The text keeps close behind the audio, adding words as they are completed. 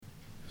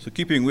So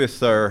keeping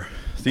with our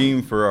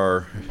theme for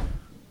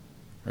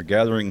our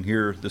gathering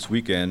here this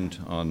weekend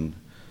on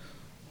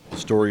the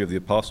story of the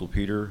Apostle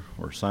Peter,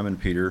 or Simon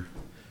Peter,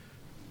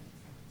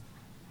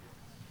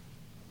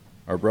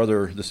 our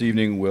brother this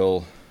evening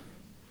will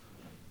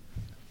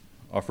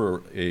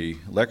offer a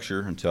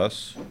lecture unto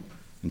us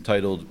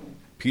entitled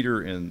Peter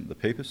and the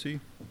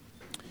Papacy.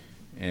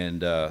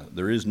 And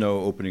there is no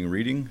opening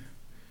reading,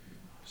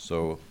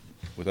 so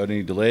without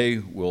any delay,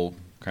 we'll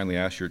kindly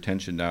ask your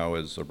attention now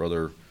as our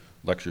brother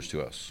lectures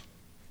to us.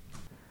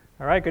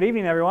 All right, good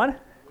evening, everyone.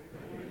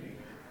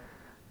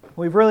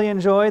 We've really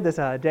enjoyed this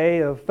day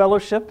of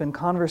fellowship and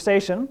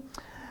conversation.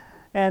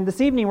 And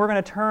this evening, we're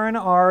going to turn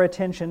our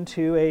attention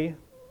to a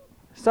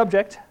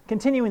subject,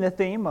 continuing the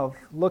theme of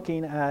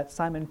looking at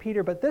Simon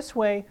Peter, but this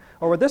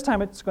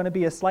time it's going to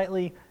be a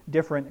slightly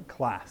different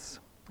class.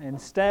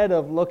 Instead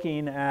of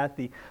looking at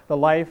the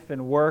life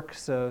and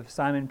works of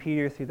Simon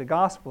Peter through the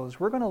Gospels,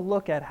 we're going to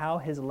look at how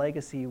his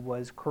legacy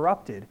was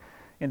corrupted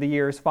in the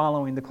years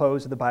following the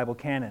close of the Bible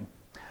canon.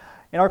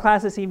 In our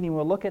class this evening,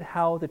 we'll look at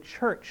how the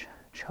church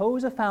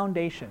chose a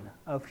foundation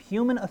of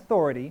human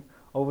authority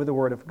over the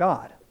Word of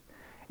God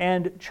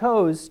and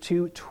chose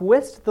to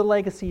twist the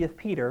legacy of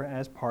Peter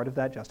as part of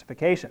that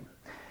justification.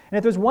 And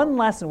if there's one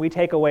lesson we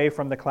take away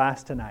from the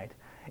class tonight,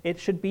 it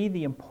should be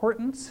the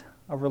importance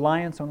of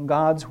reliance on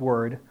God's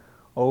Word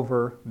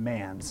over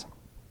man's.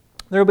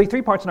 There will be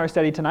three parts in our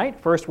study tonight.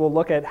 First, we'll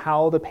look at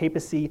how the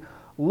papacy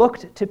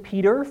looked to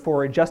Peter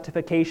for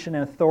justification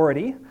and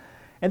authority.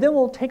 And then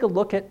we'll take a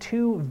look at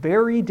two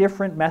very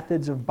different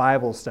methods of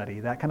Bible study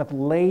that kind of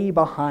lay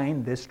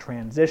behind this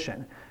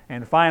transition.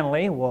 And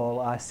finally,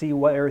 we'll see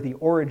where the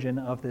origin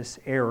of this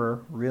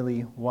error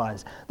really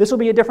was. This will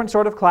be a different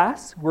sort of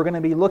class. We're going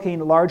to be looking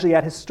largely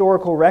at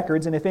historical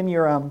records. And if in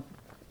your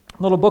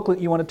little booklet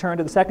you want to turn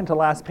to the second to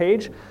last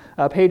page,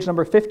 page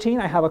number 15,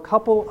 I have a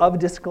couple of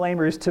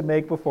disclaimers to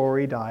make before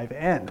we dive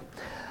in.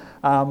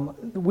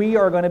 We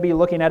are going to be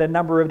looking at a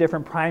number of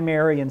different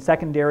primary and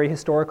secondary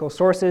historical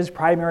sources.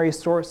 Primary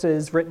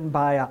sources written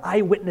by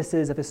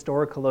eyewitnesses of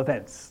historical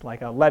events,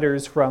 like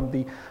letters from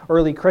the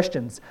early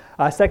Christians.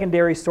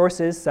 Secondary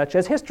sources such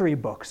as history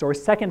books or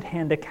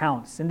secondhand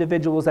accounts,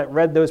 individuals that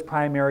read those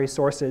primary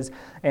sources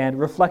and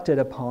reflected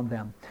upon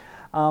them.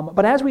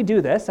 But as we do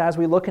this, as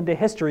we look into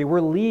history,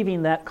 we're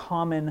leaving that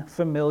common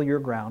familiar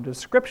ground of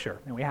Scripture.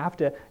 And we have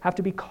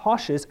to be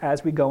cautious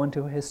as we go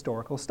into a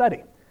historical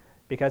study,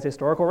 because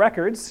historical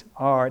records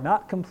are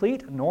not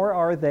complete, nor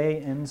are they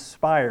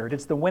inspired.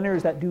 It's the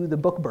winners that do the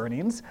book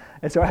burnings.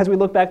 And so as we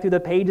look back through the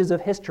pages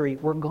of history,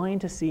 we're going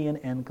to see an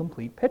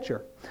incomplete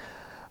picture.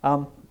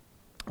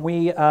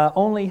 We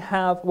only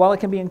have, while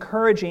it can be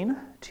encouraging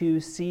to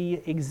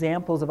see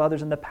examples of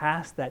others in the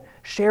past that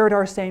shared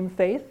our same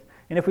faith,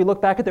 and if we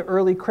look back at the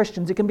early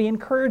Christians, it can be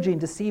encouraging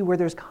to see where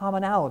there's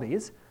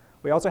commonalities.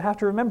 We also have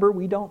to remember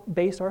we don't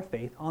base our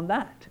faith on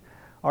that.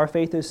 Our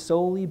faith is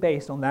solely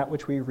based on that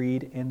which we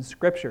read in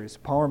Scriptures.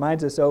 Paul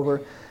reminds us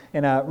over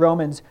in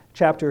Romans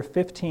chapter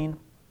 15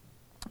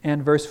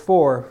 and verse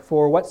 4,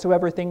 "For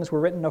whatsoever things were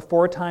written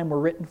aforetime were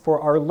written for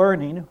our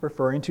learning,"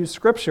 referring to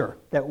Scripture,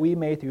 "that we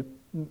may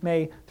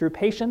through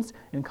patience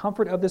and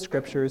comfort of the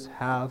Scriptures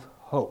have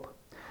hope."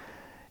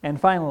 And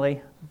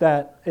finally,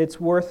 that it's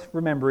worth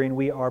remembering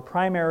we are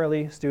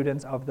primarily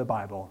students of the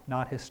Bible,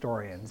 not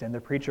historians. And the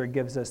preacher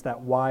gives us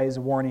that wise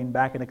warning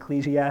back in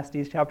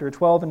Ecclesiastes chapter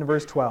 12 and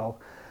verse 12.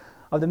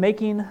 "Of the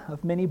making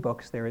of many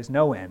books there is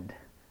no end,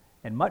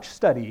 and much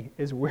study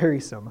is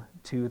wearisome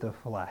to the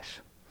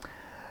flesh."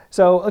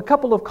 So a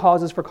couple of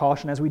causes for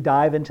caution as we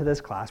dive into this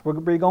class. We're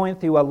going to be going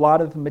through a lot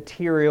of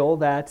material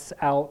that's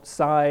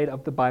outside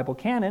of the Bible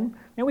canon,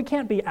 and we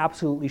can't be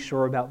absolutely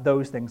sure about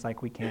those things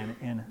like we can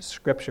in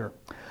Scripture.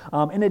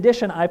 In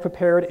addition, I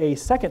prepared a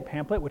second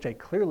pamphlet, which I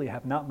clearly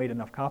have not made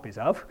enough copies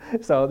of.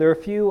 So there are a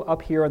few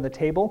up here on the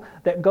table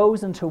that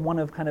goes into one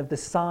of kind of the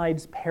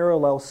sides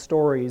parallel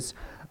stories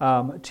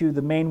to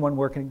the main one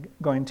we're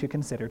going to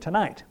consider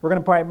tonight. We're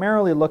going to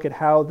primarily look at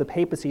how the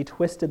papacy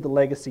twisted the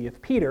legacy of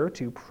Peter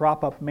to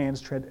prop up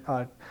man's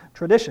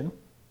tradition.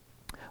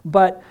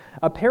 But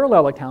a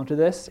parallel account to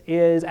this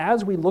is,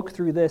 as we look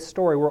through this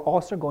story, we're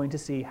also going to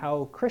see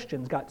how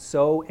Christians got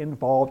so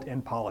involved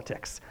in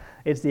politics.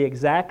 It's the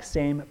exact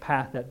same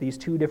path that these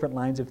two different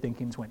lines of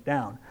thinking went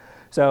down.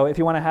 So if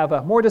you want to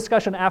have more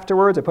discussion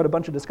afterwards, I put a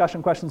bunch of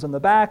discussion questions in the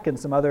back and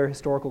some other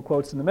historical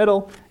quotes in the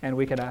middle, and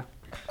we can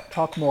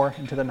talk more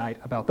into the night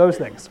about those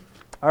things.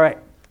 All right,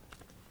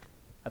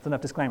 that's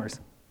enough disclaimers.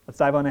 Let's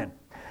dive on in.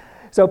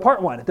 So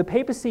part one, the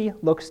papacy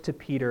looks to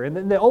Peter,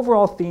 and the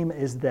overall theme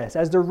is this.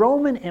 As the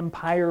Roman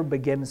Empire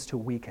begins to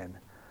weaken,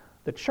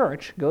 the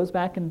church goes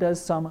back and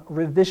does some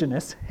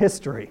revisionist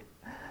history.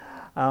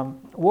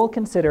 We'll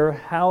consider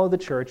how the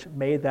church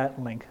made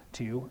that link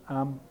to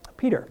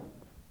Peter.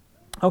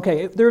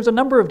 Okay, there's a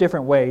number of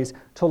different ways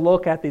to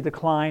look at the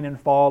decline and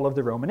fall of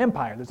the Roman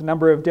Empire. There's a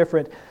number of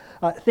different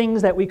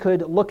things that we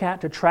could look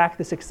at to track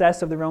the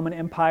success of the Roman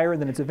Empire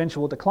and then its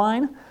eventual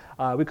decline.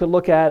 I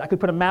could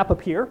put a map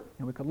up here,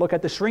 and we could look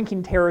at the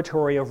shrinking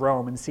territory of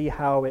Rome and see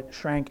how it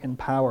shrank in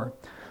power.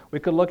 We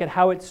could look at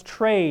how its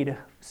trade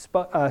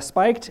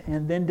spiked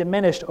and then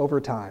diminished over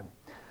time.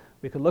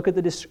 We could look at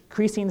the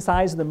decreasing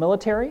size of the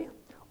military,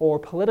 or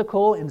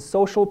political and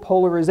social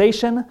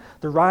polarization,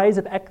 the rise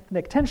of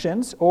ethnic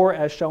tensions, or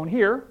as shown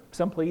here,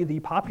 simply the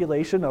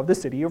population of the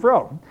city of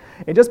Rome.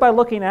 And just by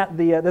looking at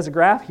this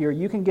graph here,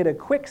 you can get a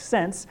quick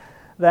sense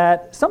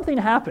that something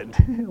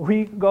happened.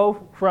 We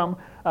go from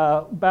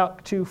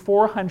about to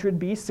 400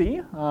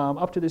 BC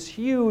up to this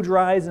huge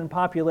rise in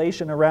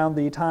population around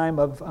the time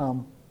of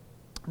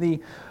the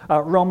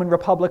Roman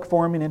Republic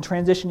forming and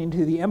transitioning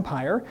to the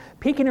empire,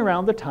 peaking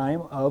around the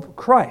time of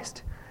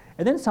Christ.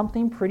 And then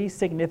something pretty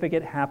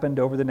significant happened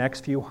over the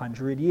next few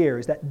hundred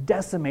years that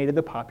decimated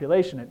the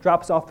population. It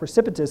drops off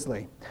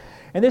precipitously.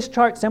 And this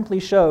chart simply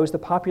shows the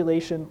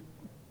population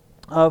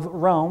of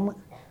Rome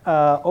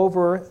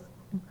over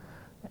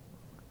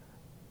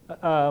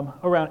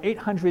around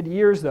 800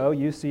 years, though.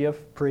 You see a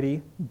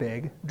pretty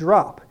big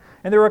drop.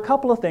 And there were a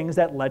couple of things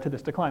that led to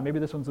this decline. Maybe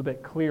this one's a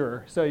bit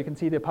clearer. So you can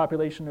see the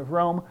population of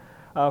Rome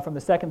from the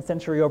 2nd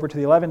century over to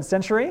the 11th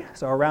century.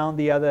 So around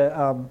the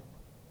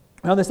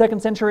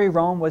 2nd century,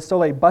 Rome was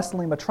still a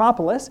bustling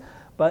metropolis,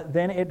 but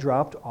then it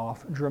dropped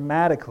off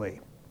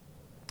dramatically.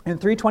 In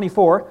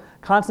 324,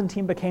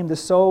 Constantine became the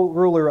sole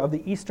ruler of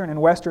the eastern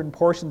and western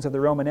portions of the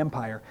Roman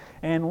Empire,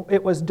 and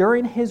it was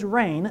during his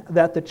reign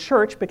that the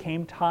church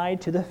became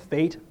tied to the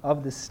fate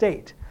of the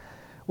state,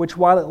 which,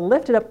 while it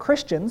lifted up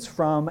Christians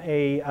from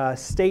a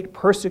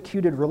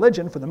state-persecuted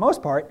religion for the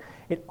most part,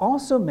 it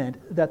also meant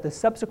that the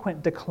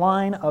subsequent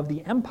decline of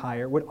the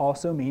empire would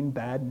also mean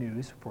bad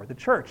news for the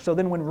church. So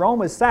then when Rome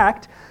was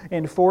sacked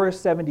in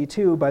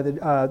 472 by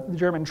the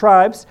German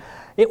tribes,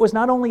 it was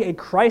not only a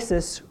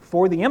crisis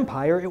for the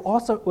empire, it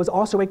was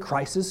also a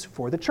crisis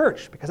for the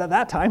church, because at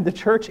that time the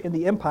church and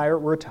the empire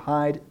were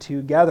tied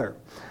together.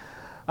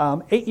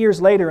 8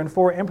 years later and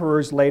 4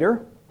 emperors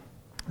later,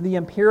 the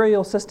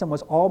imperial system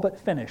was all but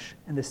finished,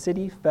 and the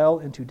city fell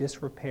into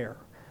disrepair.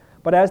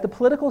 But as the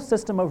political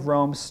system of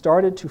Rome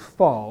started to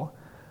fall,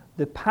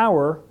 the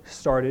power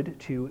started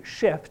to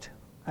shift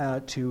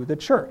to the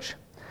church.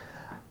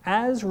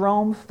 As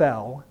Rome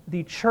fell,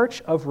 the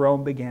Church of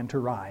Rome began to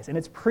rise, and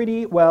it's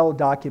pretty well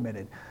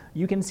documented.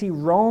 You can see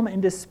Rome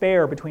in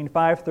despair between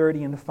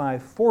 530 and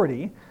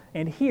 540,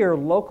 and here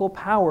local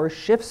power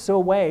shifts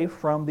away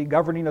from the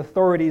governing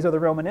authorities of the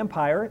Roman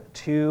Empire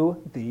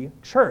to the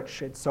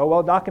church. It's so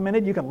well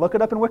documented, you can look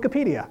it up in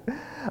Wikipedia.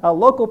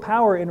 Local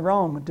power in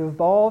Rome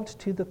devolved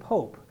to the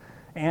Pope,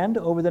 and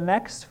over the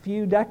next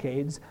few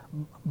decades,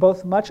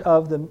 both much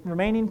of the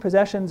remaining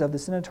possessions of the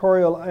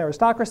senatorial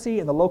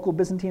aristocracy and the local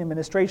Byzantine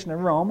administration in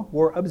Rome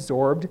were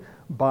absorbed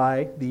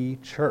by the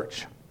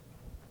church.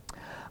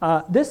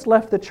 This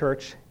left the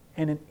church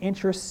in an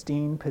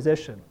interesting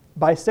position.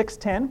 By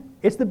 610,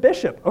 it's the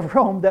bishop of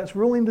Rome that's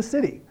ruling the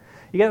city.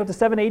 You get up to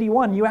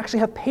 781, you actually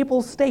have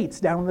papal states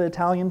down in the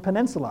Italian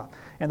peninsula,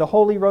 and the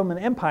Holy Roman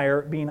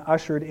Empire being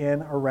ushered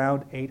in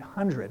around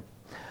 800.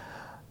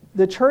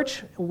 The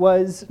church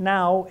was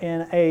now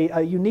in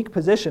a unique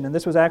position, and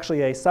this was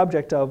actually a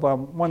subject of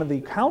one of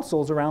the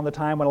councils around the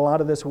time when a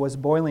lot of this was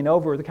boiling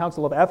over. The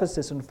Council of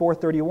Ephesus in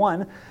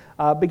 431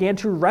 began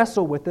to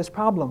wrestle with this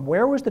problem.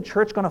 Where was the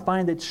church going to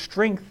find its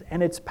strength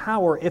and its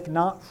power if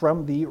not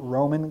from the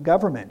Roman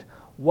government?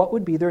 What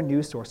would be their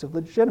new source of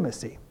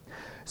legitimacy?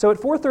 So at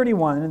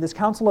 431, in this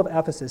Council of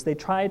Ephesus, they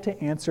tried to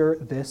answer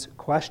this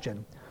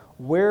question.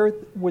 Where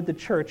would the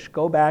church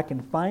go back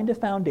and find a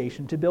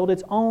foundation to build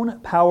its own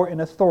power and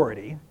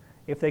authority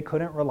if they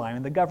couldn't rely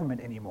on the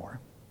government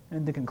anymore?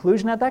 And the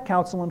conclusion at that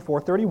council in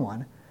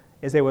 431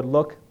 is they would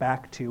look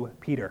back to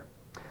Peter.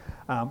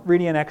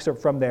 Reading an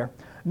excerpt from there.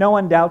 No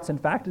one doubts, in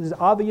fact, it is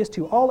obvious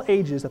to all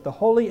ages that the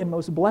holy and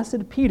most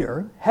blessed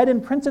Peter, head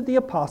and prince of the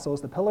apostles,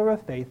 the pillar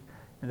of faith,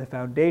 and the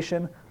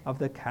foundation of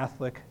the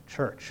Catholic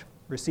Church,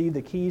 receive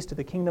the keys to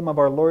the kingdom of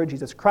our Lord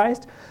Jesus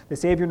Christ, the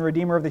Savior and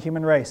Redeemer of the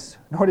human race.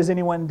 Nor does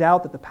anyone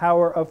doubt that the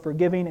power of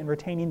forgiving and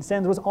retaining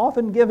sins was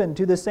often given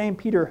to the same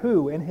Peter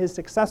who, in his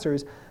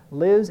successors,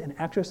 lives and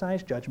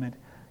exercises judgment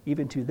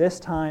even to this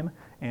time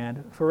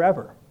and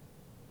forever.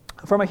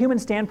 From a human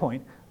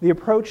standpoint, the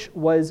approach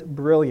was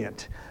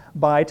brilliant.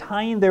 By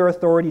tying their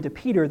authority to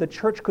Peter, the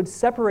church could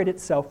separate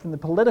itself from the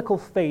political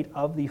fate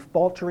of the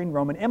faltering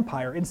Roman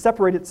Empire and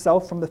separate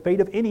itself from the fate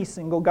of any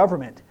single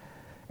government.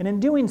 And in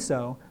doing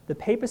so, the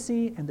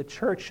papacy and the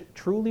church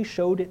truly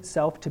showed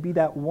itself to be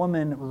that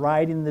woman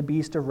riding the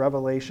beast of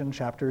Revelation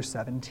chapter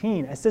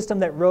 17, a system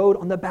that rode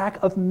on the back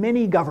of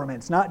many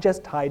governments, not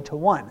just tied to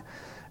one,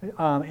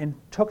 and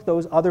took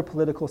those other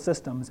political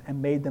systems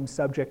and made them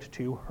subject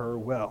to her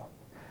will.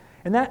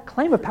 And that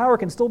claim of power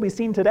can still be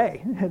seen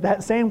today.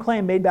 That same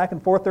claim made back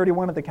in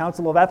 431 at the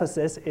Council of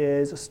Ephesus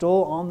is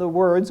still on the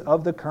words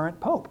of the current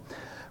pope.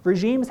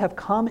 Regimes have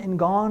come and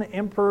gone,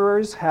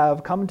 emperors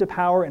have come to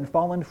power and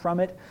fallen from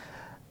it,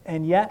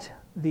 and yet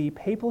the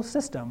papal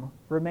system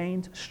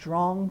remains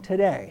strong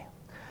today,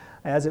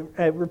 as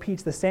it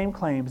repeats the same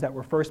claims that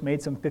were first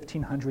made some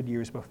 1,500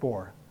 years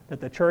before, that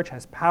the church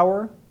has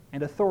power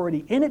and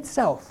authority in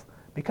itself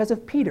because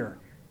of Peter.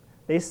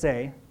 They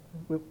say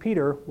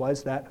Peter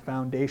was that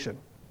foundation.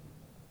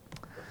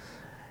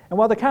 And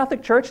while the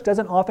Catholic Church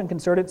doesn't often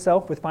concern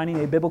itself with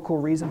finding a biblical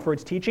reason for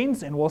its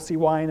teachings, and we'll see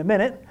why in a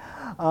minute,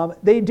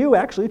 they do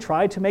actually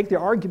try to make the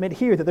argument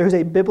here that there's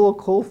a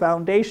biblical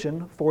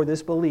foundation for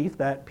this belief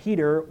that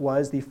Peter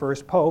was the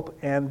first pope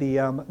and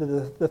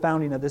the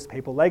founding of this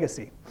papal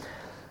legacy.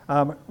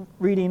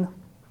 Reading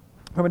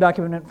from a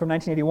document from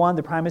 1981,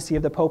 The Primacy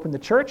of the Pope in the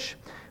Church,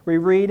 we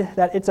read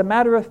that it's a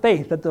matter of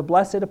faith that the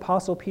blessed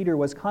Apostle Peter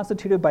was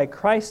constituted by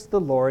Christ the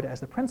Lord as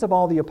the prince of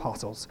all the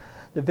apostles,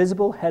 the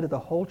visible head of the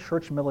whole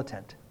church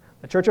militant.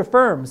 The church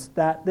affirms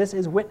that this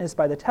is witnessed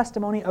by the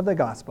testimony of the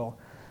gospel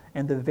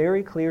and the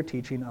very clear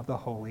teaching of the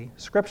Holy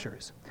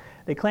Scriptures.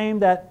 They claim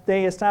that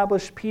they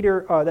established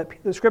Peter, that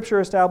the Scripture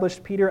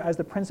established Peter as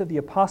the prince of the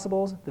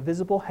apostles, the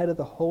visible head of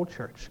the whole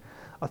church,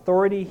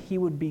 authority he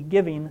would be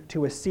giving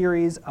to a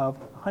series of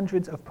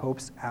hundreds of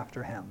popes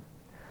after him.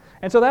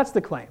 And so that's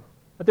the claim,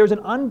 that there's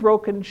an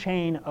unbroken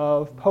chain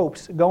of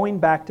popes going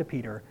back to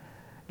Peter,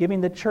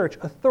 giving the church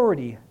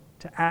authority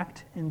to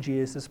act in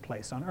Jesus'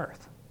 place on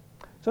earth.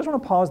 So I just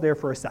want to pause there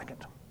for a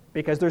second,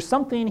 because there's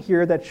something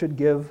here that should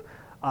give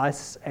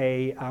us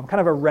a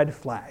kind of a red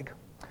flag.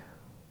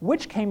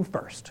 Which came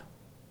first?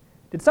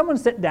 Did someone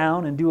sit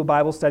down and do a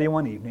Bible study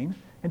one evening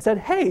and said,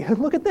 hey,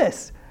 look at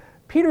this.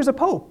 Peter's a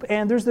pope,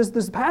 and there's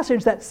this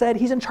passage that said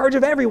he's in charge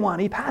of everyone.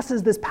 He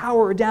passes this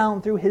power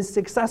down through his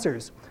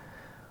successors.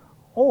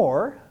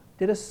 Or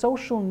did a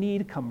social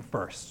need come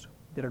first?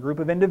 Did a group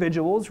of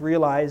individuals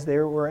realize they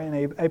were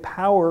in a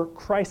power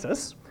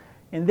crisis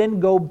and then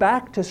go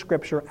back to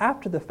Scripture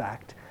after the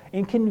fact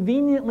and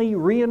conveniently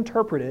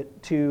reinterpret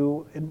it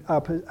to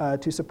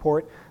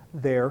support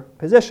their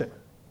position?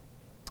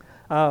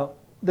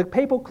 The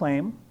papal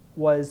claim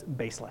was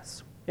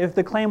baseless. If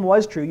the claim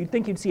was true, you'd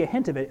think you'd see a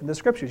hint of it in the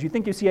Scriptures. You'd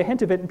think you'd see a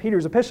hint of it in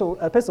Peter's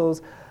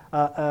epistles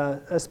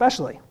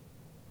especially.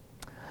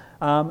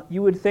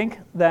 You would think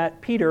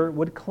that Peter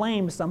would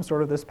claim some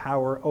sort of this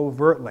power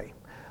overtly.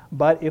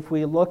 But if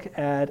we look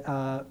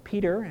at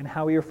Peter and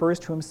how he refers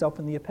to himself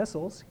in the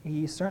epistles,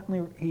 he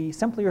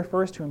simply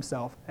refers to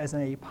himself as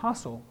an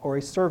apostle or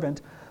a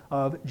servant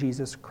of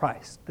Jesus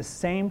Christ, the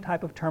same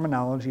type of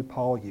terminology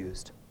Paul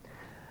used.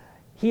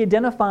 He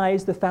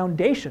identifies the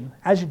foundation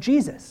as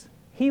Jesus.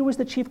 He was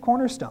the chief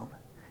cornerstone.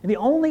 And the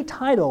only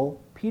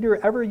title Peter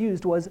ever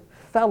used was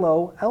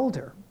fellow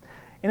elder.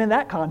 And in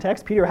that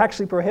context, Peter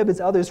actually prohibits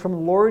others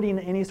from lording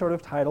any sort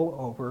of title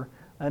over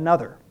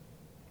another.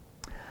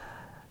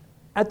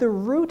 At the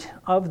root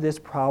of this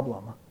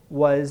problem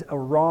was a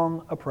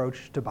wrong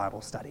approach to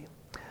Bible study.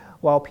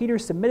 While Peter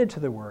submitted to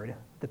the word,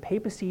 the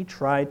papacy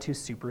tried to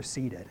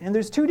supersede it. And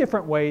there's two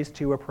different ways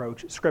to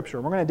approach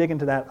Scripture. We're going to dig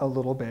into that a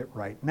little bit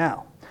right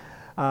now.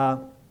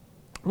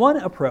 One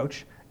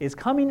approach is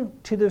coming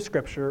to the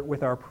Scripture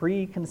with our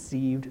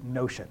preconceived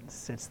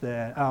notions. It's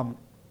the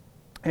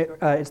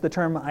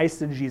term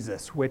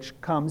eisegesis, which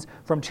comes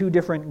from two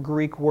different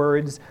Greek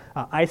words,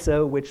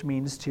 eisa, which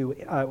means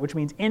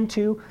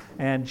into,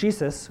 and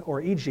Jesus,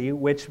 or eg,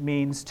 which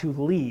means to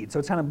lead. So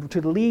it's kind of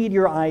to lead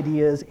your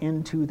ideas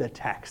into the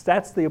text.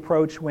 That's the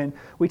approach when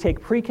we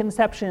take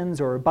preconceptions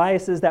or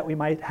biases that we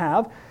might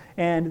have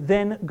and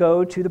then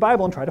go to the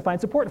Bible and try to find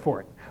support for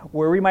it,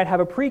 where we might have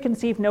a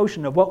preconceived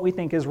notion of what we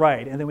think is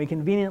right, and then we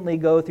conveniently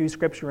go through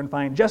Scripture and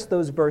find just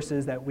those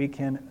verses that we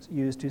can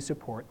use to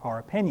support our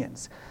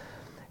opinions.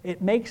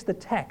 It makes the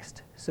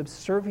text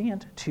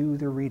subservient to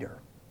the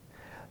reader.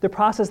 The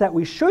process that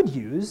we should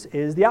use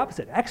is the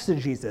opposite,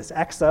 exegesis,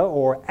 exa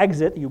or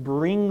exit. You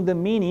bring the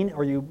meaning,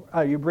 or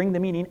you bring the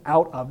meaning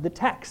out of the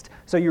text.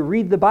 So you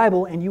read the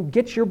Bible and you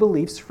get your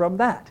beliefs from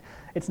that.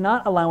 It's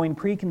not allowing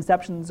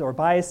preconceptions or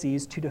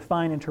biases to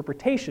define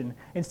interpretation.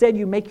 Instead,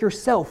 you make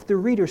yourself, the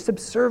reader,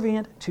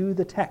 subservient to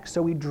the text.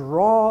 So we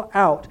draw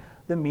out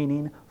the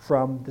meaning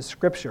from the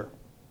Scripture.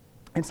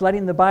 It's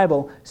letting the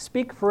Bible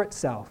speak for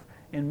itself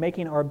and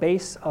making our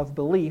base of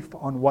belief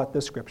on what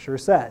the Scripture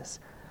says.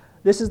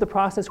 This is the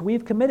process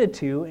we've committed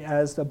to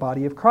as the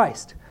body of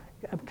Christ,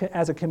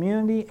 as a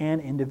community and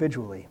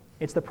individually.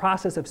 It's the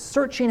process of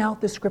searching out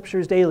the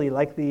Scriptures daily,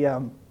 like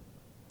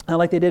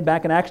they did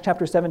back in Acts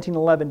chapter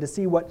 17:11, to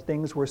see what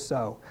things were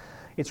so.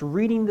 It's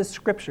reading the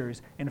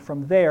Scriptures and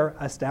from there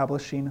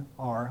establishing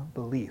our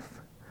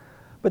belief.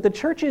 But the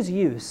church's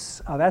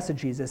use of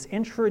eisegesis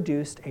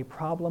introduced a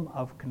problem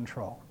of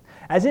control.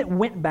 As it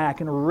went back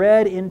and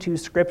read into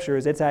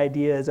Scriptures its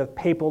ideas of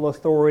papal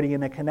authority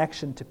and a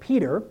connection to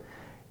Peter,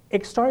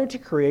 it started to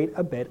create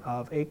a bit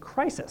of a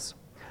crisis.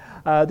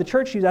 The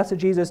church used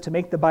eisegesis to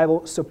make the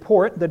Bible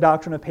support the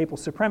doctrine of papal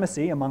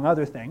supremacy, among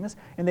other things,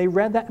 and they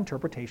read that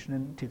interpretation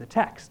into the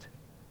text.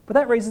 But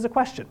that raises a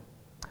question.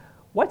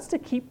 What's to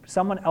keep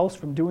someone else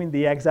from doing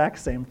the exact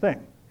same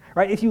thing?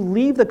 Right? If you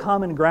leave the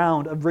common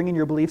ground of bringing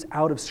your beliefs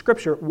out of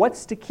Scripture,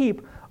 what's to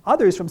keep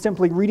others from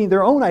simply reading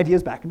their own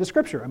ideas back into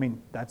Scripture? I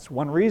mean, that's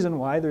one reason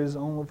why there's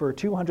over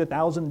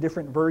 200,000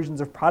 different versions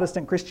of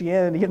Protestant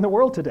Christianity in the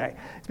world today.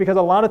 It's because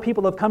a lot of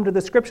people have come to the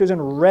Scriptures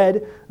and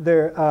read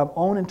their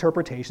own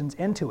interpretations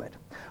into it.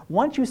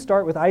 Once you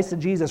start with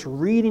eisegesis,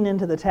 reading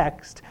into the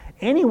text,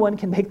 anyone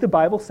can make the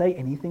Bible say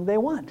anything they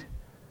want.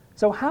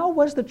 So how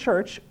was the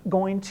church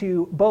going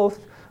to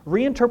both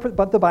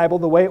reinterpret the Bible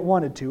the way it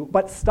wanted to,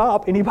 but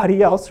stop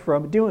anybody else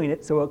from doing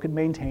it so it could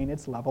maintain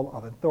its level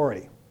of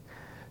authority?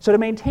 So to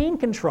maintain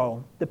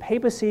control, the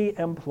papacy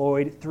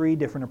employed three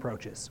different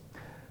approaches.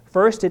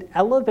 First, it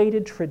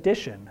elevated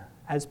tradition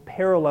as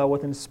parallel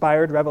with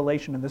inspired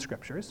revelation in the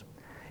Scriptures.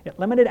 It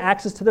limited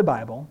access to the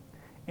Bible,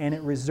 and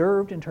it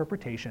reserved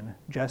interpretation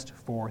just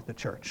for the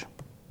church.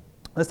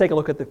 Let's take a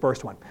look at the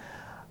first one.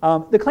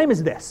 The claim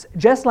is this: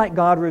 just like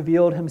God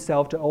revealed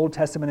himself to Old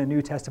Testament and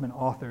New Testament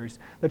authors,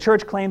 the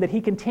church claimed that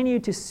he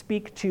continued to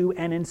speak to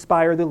and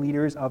inspire the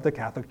leaders of the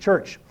Catholic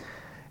Church.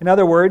 In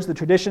other words, the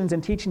traditions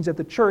and teachings of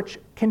the church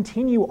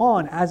continue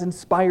on as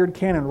inspired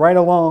canon right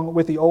along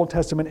with the Old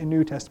Testament and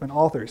New Testament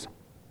authors.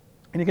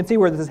 And you can see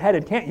where this is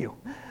headed, can't you?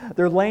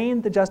 They're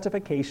laying the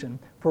justification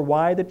for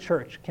why the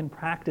church can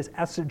practice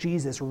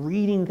exegesis,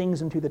 reading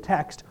things into the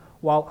text,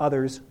 while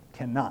others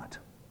cannot.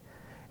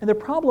 And the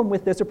problem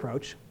with this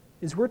approach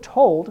is we're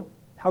told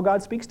how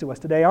God speaks to us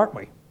today, aren't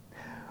we?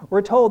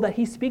 We're told that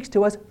he speaks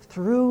to us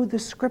through the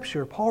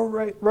Scripture. Paul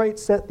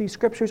writes that these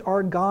Scriptures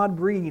are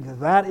God-breathed.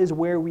 That is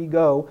where we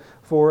go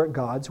for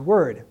God's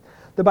Word.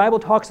 The Bible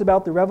talks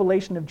about the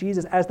revelation of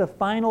Jesus as the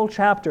final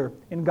chapter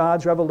in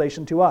God's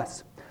revelation to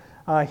us.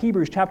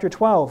 Hebrews chapter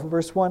 12,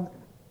 verse 1.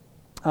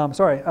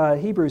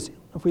 Hebrews,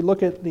 if we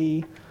look at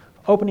the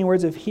opening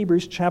words of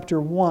Hebrews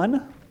chapter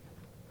 1,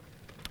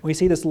 we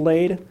see this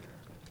laid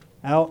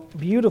out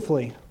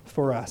beautifully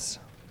for us.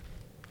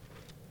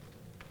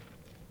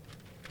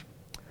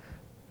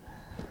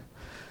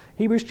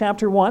 Hebrews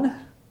chapter 1,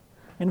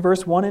 in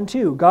verse 1 and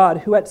 2. God,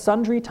 who at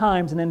sundry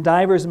times and in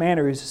divers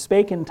manners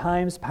spake in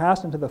times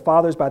past unto the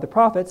fathers by the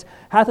prophets,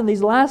 hath in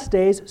these last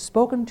days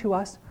spoken to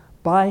us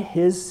by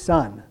his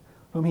Son,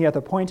 whom he hath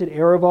appointed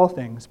heir of all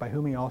things, by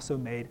whom he also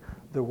made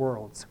the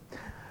worlds.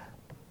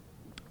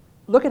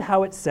 Look at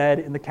how it's said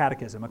in the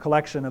Catechism, a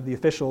collection of the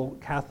official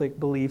Catholic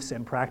beliefs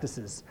and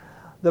practices.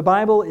 The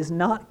Bible is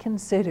not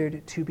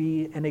considered to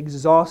be an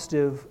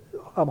exhaustive,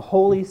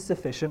 wholly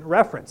sufficient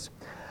reference.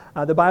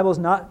 The Bible is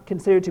not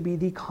considered to be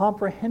the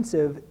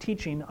comprehensive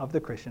teaching of the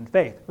Christian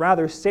faith.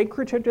 Rather,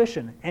 sacred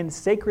tradition and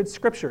sacred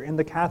Scripture in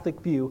the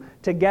Catholic view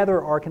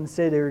together are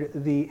considered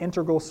the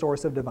integral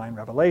source of divine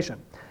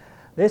revelation.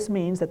 This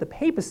means that the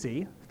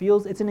papacy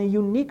feels it's in a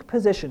unique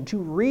position to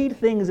read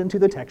things into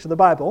the text of the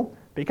Bible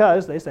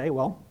because they say,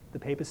 well, the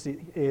papacy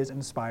is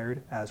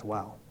inspired as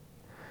well.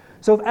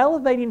 So if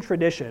elevating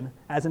tradition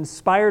as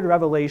inspired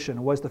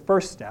revelation was the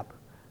first step,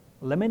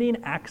 limiting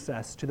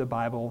access to the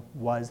Bible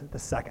was the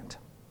second.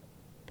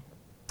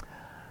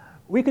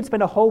 We could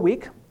spend a whole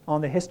week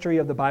on the history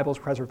of the Bible's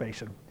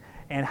preservation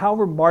and how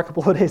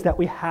remarkable it is that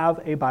we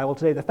have a Bible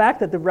today. The fact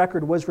that the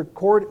record was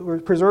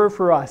preserved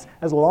for us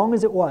as long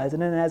as it was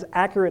and as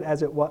accurate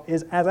as it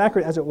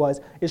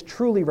was is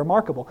truly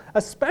remarkable,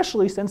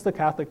 especially since the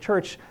Catholic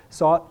Church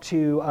sought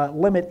to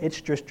limit its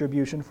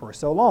distribution for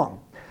so long.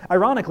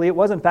 Ironically, it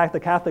was in fact the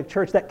Catholic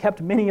Church that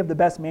kept many of the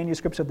best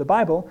manuscripts of the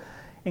Bible,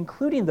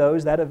 including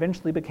those that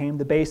eventually became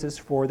the basis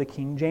for the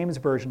King James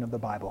Version of the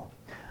Bible.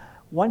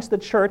 Once the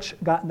church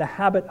got in the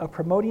habit of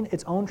promoting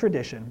its own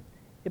tradition,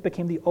 it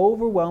became the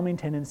overwhelming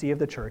tendency of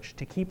the church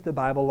to keep the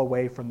Bible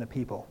away from the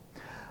people.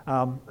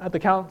 At the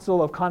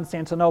Council of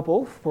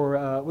Constantinople,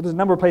 there's a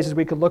number of places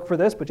we could look for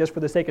this, but just for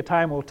the sake of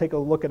time, we'll take a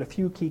look at a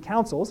few key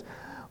councils.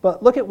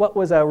 But look at what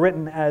was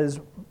written as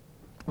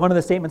one of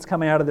the statements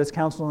coming out of this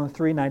council in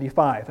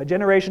 395. A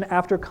generation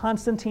after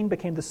Constantine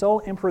became the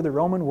sole emperor of the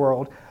Roman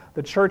world,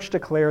 the church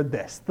declared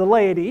this: the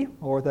laity,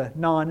 or the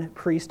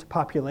non-priest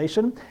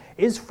population,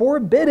 is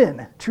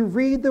forbidden to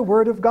read the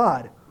word of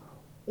God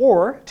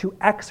or to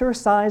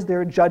exercise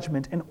their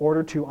judgment in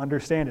order to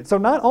understand it. So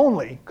not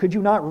only could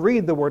you not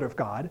read the word of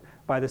God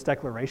by this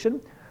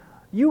declaration,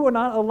 you were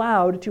not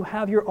allowed to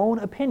have your own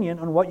opinion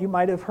on what you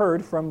might have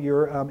heard from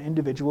your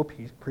individual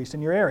priest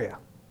in your area.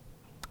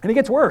 And it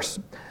gets worse.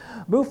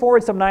 Move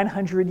forward some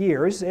 900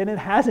 years, and it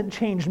hasn't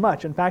changed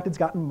much. In fact, it's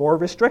gotten more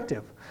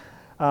restrictive.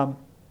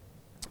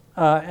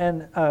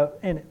 In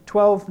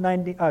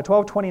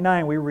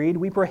 1229 we read,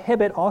 we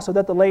prohibit also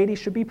that the laity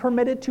should be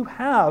permitted to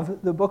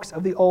have the books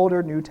of the Old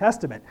or New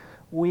Testament.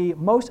 We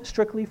most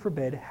strictly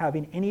forbid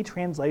having any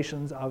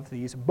translations of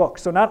these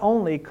books. So not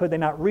only could they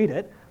not read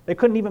it, they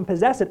couldn't even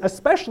possess it,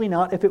 especially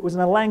not if it was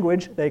in a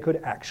language they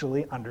could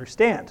actually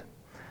understand.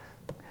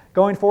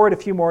 Going forward a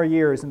few more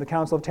years in the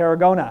Council of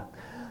Tarragona,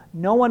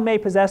 no one may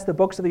possess the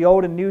books of the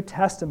Old and New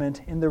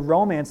Testament in the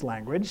Romance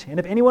language, and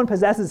if anyone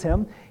possesses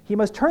him, he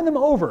must turn them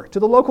over to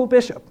the local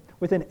bishop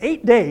within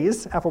 8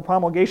 days after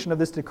promulgation of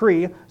this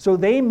decree, so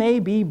they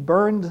may be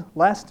burned,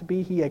 lest,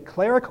 be he a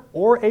cleric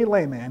or a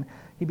layman,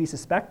 he be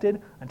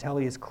suspected until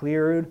he is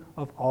cleared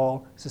of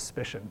all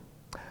suspicion.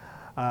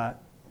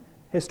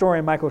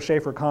 Historian Michael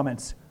Schaeffer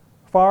comments,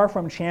 far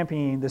from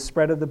championing the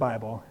spread of the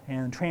Bible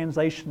and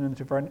translation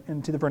into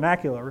the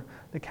vernacular,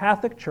 the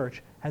Catholic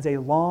Church has a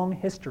long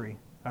history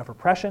of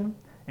repression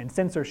and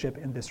censorship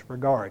in this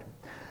regard.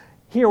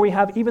 Here we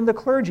have even the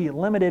clergy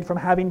limited from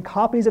having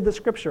copies of the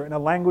Scripture in a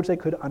language they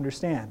could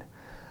understand.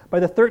 By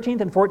the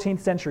 13th and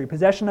 14th century,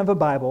 possession of a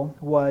Bible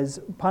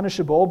was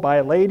punishable by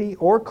a laity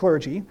or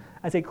clergy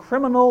as a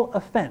criminal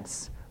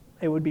offense.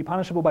 It would be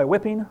punishable by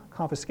whipping,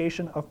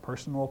 confiscation of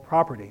personal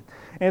property.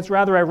 And it's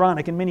rather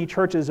ironic, in many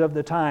churches of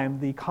the time,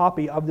 the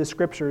copy of the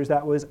scriptures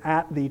that was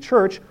at the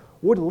church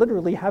would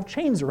literally have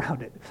chains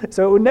around it.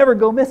 So it would never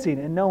go missing,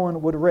 and no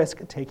one would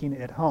risk taking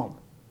it home.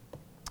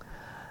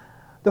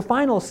 The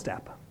final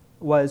step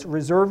was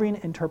reserving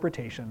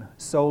interpretation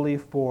solely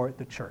for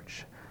the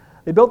church.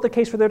 They built the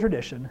case for their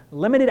tradition,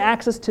 limited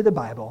access to the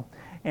Bible,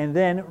 and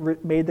then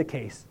made the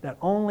case that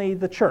only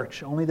the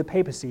church, only the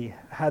papacy,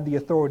 had the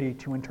authority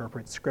to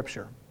interpret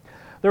Scripture.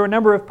 There were a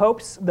number of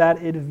popes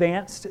that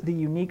advanced the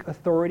unique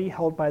authority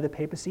held by the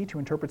papacy to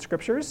interpret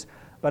Scriptures,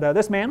 but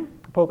this man,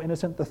 Pope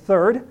Innocent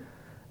III,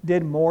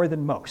 did more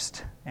than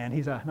most, and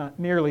he's not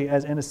nearly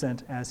as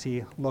innocent as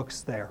he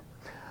looks there.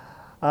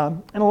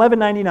 In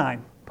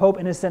 1199, Pope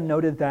Innocent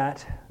noted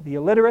that the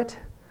illiterate,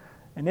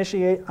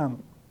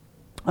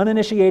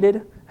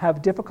 uninitiated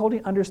have difficulty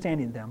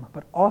understanding them,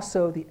 but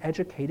also the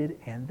educated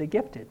and the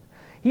gifted.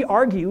 He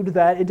argued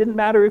that it didn't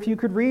matter if you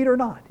could read or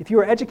not, if you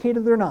were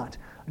educated or not.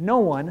 No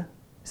one,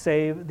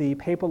 save the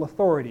papal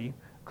authority,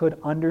 could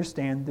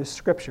understand the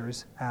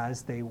Scriptures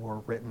as they were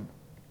written.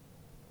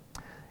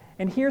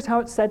 And here's how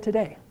it's said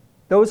today.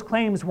 Those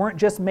claims weren't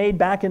just made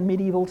back in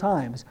medieval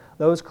times.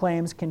 Those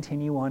claims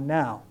continue on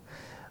now.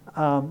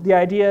 The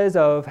ideas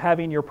of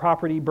having your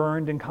property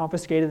burned and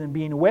confiscated and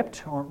being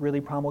whipped aren't really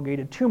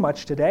promulgated too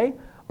much today,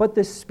 but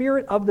the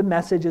spirit of the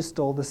message is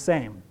still the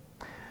same.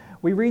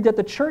 We read that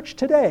the church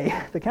today,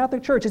 the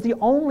Catholic Church, is the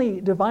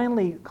only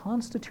divinely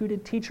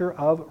constituted teacher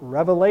of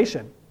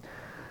revelation.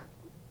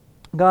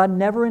 God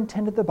never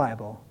intended the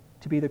Bible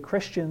to be the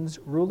Christian's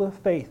rule of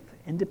faith,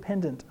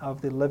 independent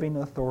of the living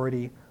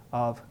authority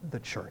of the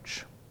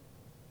church.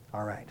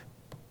 All right.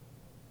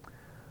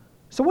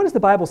 So what does the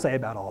Bible say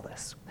about all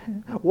this?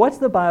 What's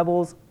the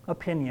Bible's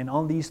opinion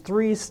on these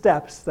three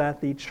steps that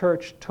the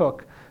church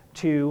took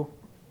to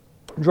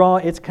draw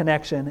its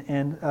connection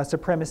and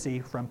supremacy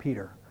from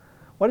Peter?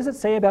 What does it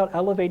say about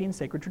elevating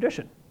sacred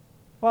tradition?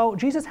 Well,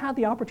 Jesus had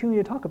the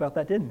opportunity to talk about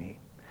that, didn't he?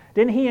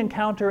 Didn't he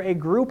encounter a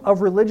group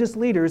of religious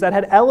leaders that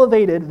had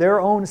elevated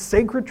their own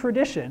sacred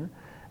tradition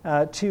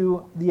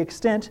to the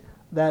extent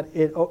that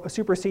it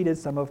superseded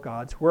some of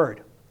God's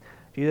word?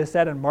 Jesus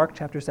said in Mark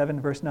chapter 7,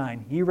 verse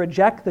 9, "Ye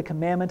reject the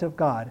commandment of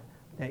God,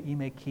 that ye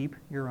may keep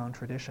your own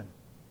tradition."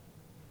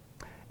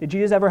 Did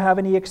Jesus ever have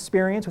any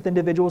experience with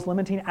individuals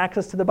limiting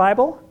access to the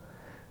Bible?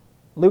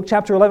 Luke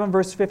chapter 11,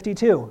 verse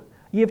 52,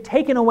 "Ye have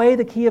taken away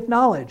the key of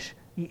knowledge.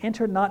 Ye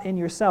entered not in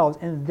yourselves,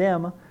 and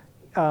them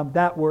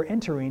that were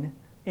entering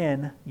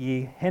in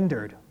ye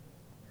hindered."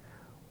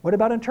 What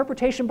about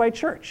interpretation by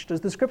church? Does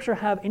the Scripture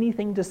have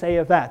anything to say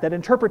of that? That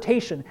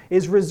interpretation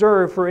is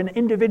reserved for an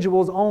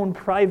individual's own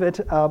private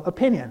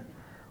opinion?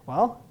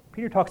 Well,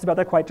 Peter talks about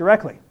that quite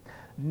directly.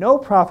 No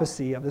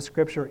prophecy of the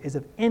Scripture is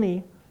of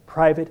any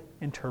private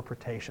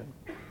interpretation.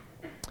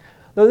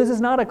 Though this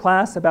is not a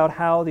class about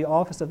how the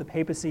office of the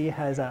papacy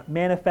has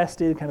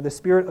manifested kind of the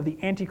spirit of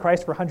the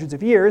Antichrist for hundreds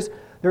of years,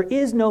 there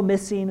is no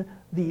missing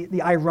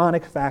the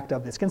ironic fact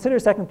of this. Consider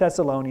 2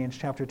 Thessalonians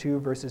chapter 2,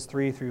 verses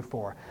 3 through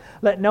 4.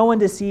 "Let no one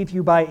deceive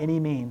you by any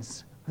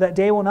means. That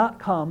day will not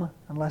come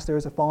unless there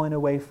is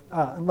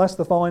unless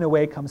the falling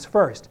away comes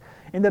first,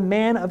 and the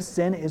man of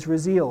sin is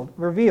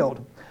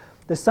revealed,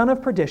 the son of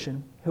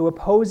perdition, who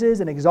opposes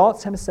and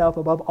exalts himself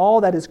above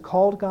all that is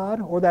called God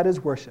or that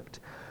is worshipped,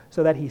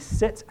 so that he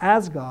sits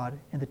as God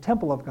in the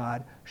temple of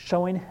God,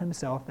 showing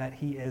himself that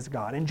he is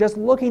God." And just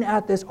looking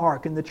at this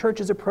arc and the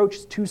church's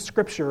approach to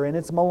Scripture and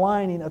its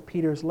maligning of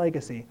Peter's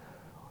legacy,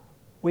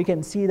 we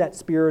can see that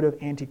spirit of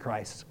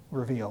Antichrist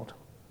revealed.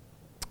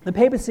 The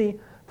papacy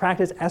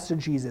practiced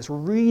exegesis,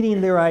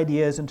 reading their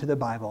ideas into the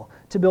Bible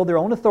to build their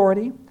own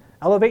authority,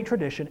 elevate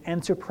tradition,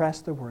 and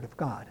suppress the Word of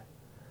God.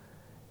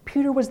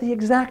 Peter was the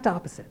exact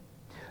opposite.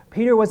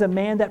 Peter was a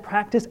man that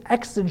practiced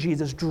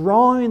exegesis,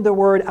 drawing the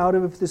Word out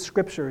of the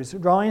Scriptures,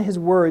 drawing his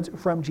words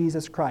from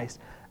Jesus Christ,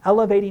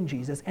 elevating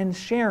Jesus, and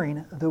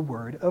sharing the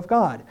Word of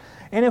God.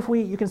 And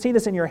you can see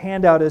this in your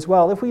handout as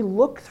well, if we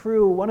look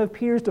through one of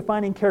Peter's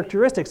defining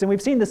characteristics, and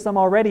we've seen this some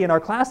already in our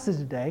classes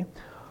today,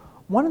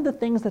 one of the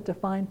things that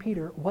defined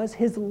Peter was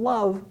his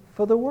love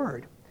for the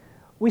Word.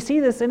 We see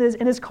this in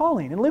his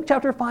calling. In Luke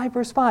chapter 5,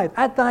 verse 5,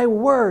 "At thy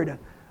word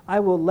I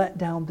will let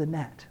down the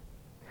net."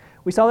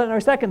 We saw that in our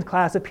second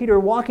class of Peter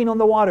walking on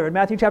the water in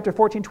Matthew chapter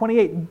 14,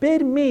 28.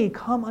 "Bid me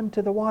come unto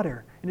the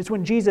water." And it's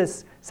when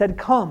Jesus said,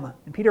 "Come,"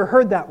 and Peter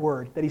heard that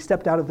word, that he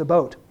stepped out of the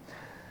boat.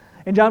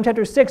 In John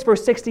chapter 6,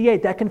 verse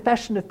 68, that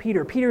confession of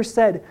Peter, Peter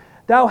said,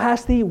 "Thou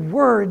hast the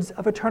words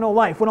of eternal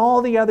life." When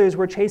all the others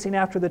were chasing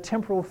after the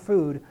temporal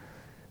food,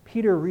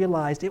 Peter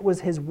realized it was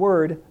his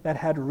word that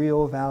had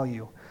real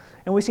value.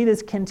 And we see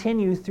this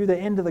continue through the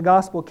end of the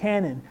gospel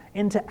canon,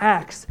 into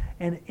Acts,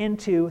 and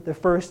into the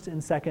first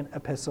and second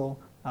epistle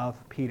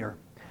of Peter.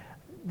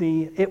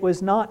 It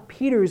was not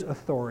Peter's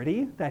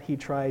authority that he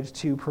tried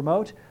to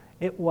promote,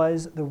 it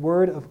was the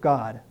Word of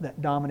God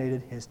that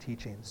dominated his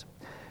teachings.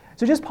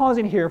 So just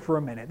pausing here for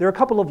a minute, there are a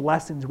couple of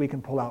lessons we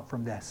can pull out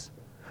from this.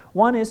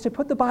 One is to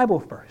put the Bible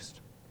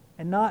first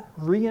and not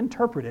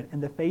reinterpret it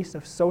in the face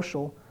of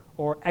social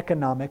or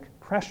economic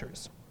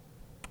pressures.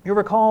 You'll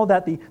recall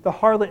that the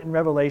harlot in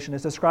Revelation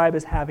is described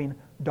as having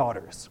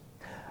daughters.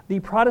 The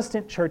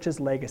Protestant church's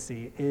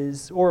legacy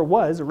is, or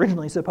was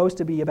originally supposed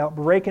to be about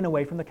breaking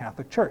away from the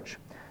Catholic Church.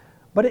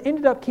 But it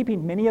ended up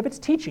keeping many of its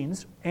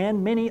teachings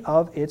and many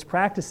of its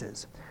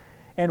practices.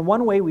 And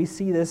one way we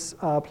see this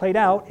played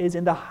out is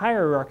in the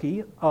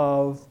hierarchy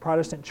of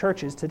Protestant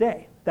churches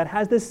today that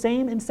has the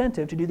same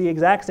incentive to do the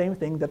exact same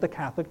thing that the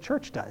Catholic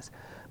Church does: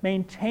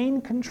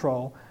 maintain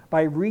control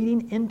by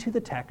reading into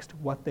the text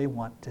what they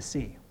want to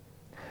see.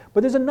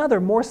 But there's another,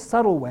 more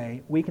subtle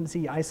way we can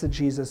see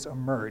eisegesis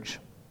emerge,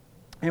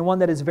 and one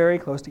that is very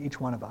close to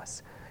each one of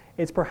us.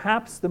 It's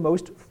perhaps the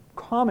most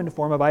common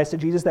form of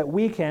eisegesis that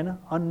we can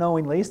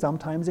unknowingly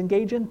sometimes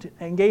engage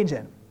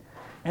in,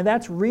 and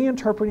that's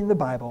reinterpreting the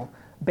Bible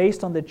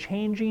based on the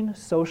changing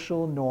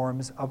social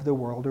norms of the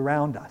world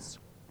around us.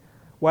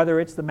 Whether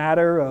it's the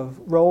matter of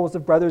roles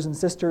of brothers and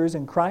sisters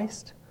in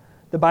Christ,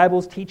 the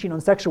Bible's teaching on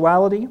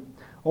sexuality,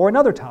 or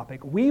another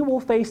topic, we will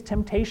face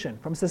temptation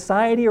from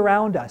society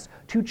around us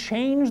to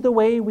change the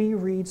way we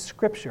read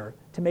Scripture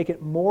to make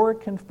it more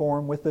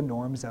conform with the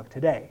norms of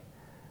today.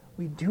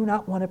 We do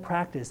not want to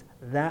practice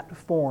that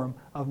form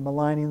of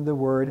maligning the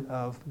Word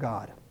of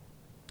God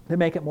to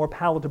make it more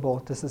palatable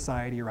to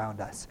society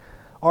around us.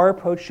 Our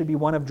approach should be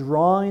one of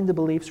drawing the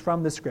beliefs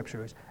from the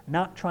Scriptures,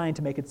 not trying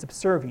to make it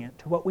subservient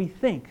to what we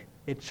think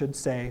it should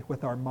say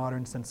with our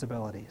modern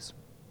sensibilities.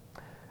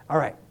 All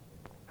right,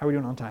 how are we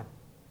doing on time?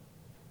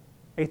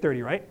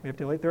 8:30, right? We have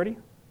till 8:30?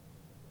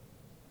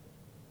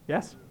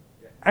 Yes?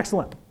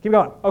 Excellent. Keep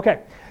going.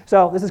 Okay.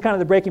 So this is kind of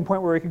the breaking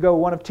point where we could go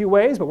one of two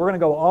ways, but we're going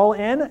to go all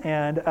in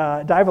and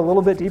dive a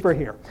little bit deeper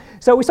here.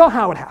 So we saw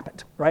how it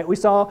happened, right? We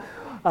saw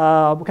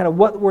kind of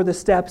what were the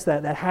steps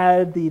that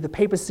had the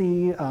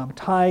papacy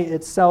tie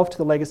itself to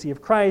the legacy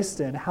of Christ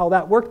and how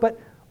that worked.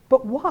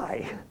 But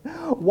why?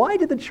 Why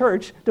did the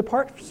church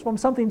depart from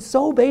something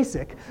so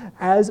basic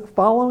as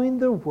following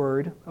the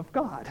Word of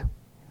God?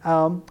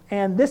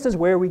 And this is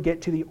where we get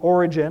to the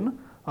origin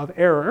of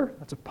error.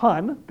 That's a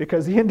pun,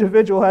 because the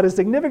individual who had a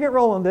significant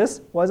role in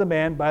this was a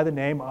man by the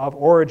name of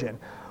Origen.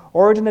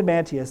 Origen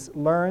Admantius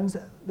learns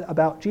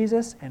about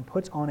Jesus and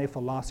puts on a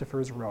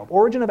philosopher's robe.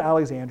 Origen of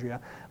Alexandria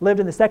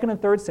lived in the 2nd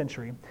and 3rd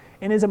century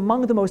and is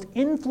among the most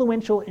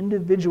influential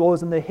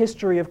individuals in the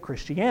history of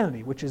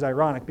Christianity, which is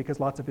ironic because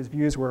lots of his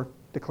views were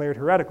declared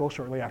heretical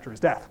shortly after his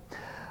death.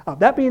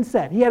 That being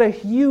said, he had a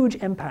huge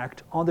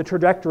impact on the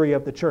trajectory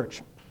of the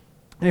church.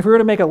 And if we were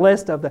to make a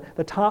list of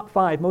the top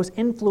 5 most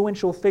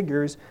influential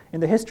figures in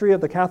the history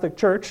of the Catholic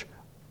Church,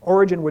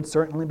 Origen would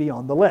certainly be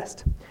on the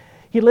list.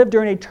 He lived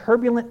during a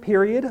turbulent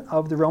period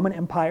of the Roman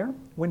Empire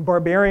when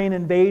barbarian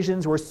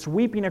invasions were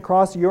sweeping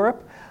across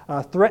Europe,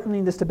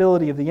 threatening the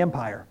stability of the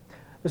empire.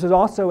 This was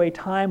also a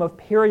time of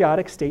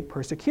periodic state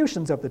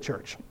persecutions of the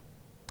church.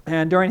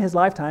 And during his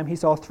lifetime, he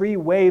saw 3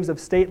 waves of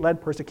state-led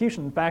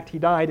persecution. In fact, he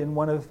died in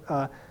one of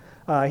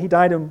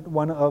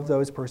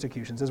those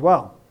persecutions as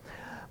well.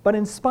 But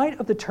in spite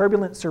of the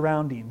turbulent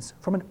surroundings,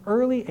 from an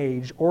early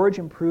age,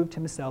 Origen proved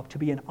himself to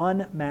be an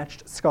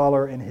unmatched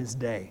scholar in his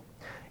day.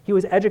 He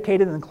was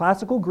educated in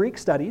classical Greek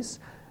studies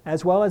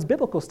as well as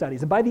biblical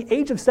studies. And by the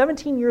age of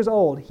 17 years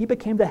old, he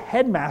became the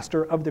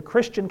headmaster of the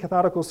Christian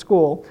Catholic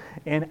school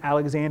in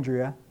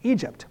Alexandria,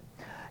 Egypt.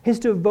 His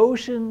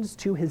devotions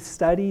to his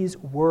studies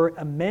were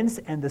immense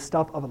and the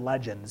stuff of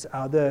legends.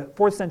 The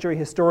 4th century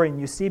historian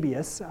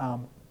Eusebius,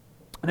 an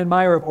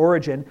admirer of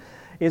Origen,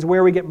 is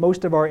where we get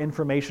most of our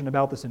information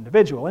about this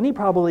individual. And he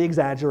probably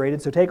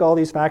exaggerated, so take all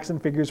these facts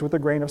and figures with a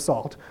grain of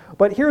salt.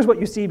 But here's what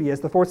Eusebius,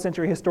 the 4th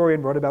century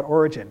historian, wrote about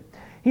Origen.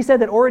 He said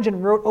that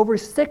Origen wrote over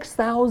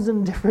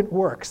 6,000 different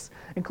works,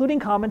 including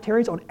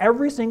commentaries on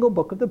every single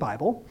book of the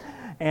Bible.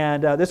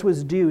 And this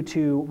was due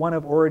to one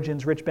of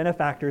Origen's rich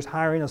benefactors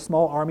hiring a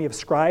small army of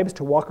scribes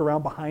to walk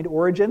around behind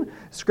Origen,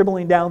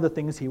 scribbling down the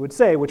things he would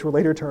say, which were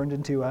later turned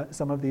into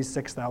some of these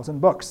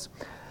 6,000 books.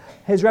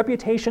 His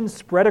reputation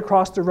spread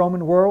across the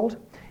Roman world.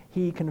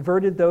 He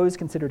converted those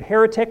considered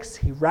heretics.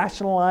 He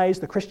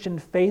rationalized the Christian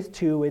faith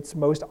to its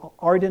most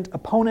ardent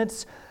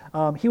opponents.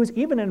 He was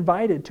even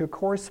invited to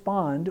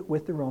correspond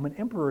with the Roman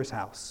emperor's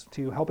house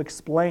to help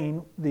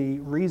explain the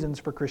reasons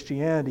for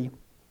Christianity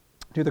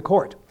to the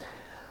court.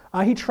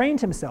 He trained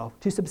himself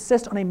to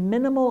subsist on a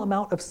minimal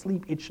amount of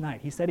sleep each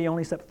night. He said he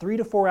only slept 3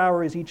 to 4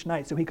 hours each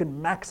night so he could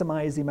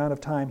maximize the amount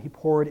of time he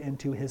poured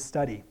into his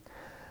study.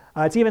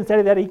 It's even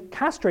said that he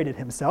castrated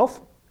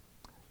himself.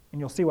 And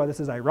you'll see why this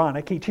is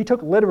ironic. He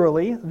took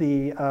literally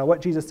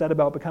what Jesus said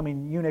about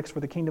becoming eunuchs for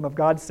the kingdom of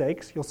God's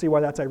sakes. You'll see why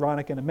that's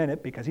ironic in a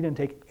minute, because he didn't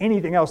take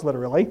anything else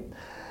literally.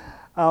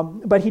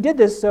 But he did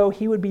this so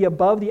he would be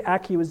above the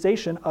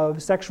accusation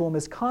of sexual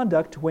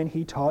misconduct when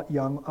he taught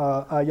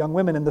young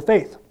women in the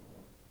faith,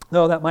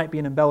 though that might be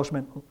an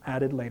embellishment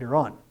added later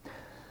on.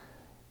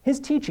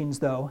 His teachings,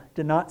 though,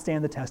 did not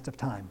stand the test of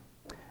time.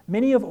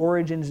 Many of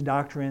Origen's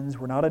doctrines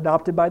were not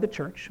adopted by the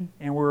church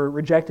and were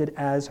rejected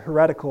as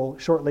heretical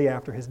shortly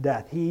after his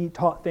death. He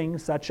taught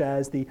things such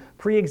as the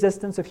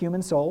pre-existence of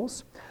human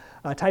souls,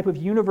 a type of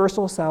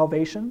universal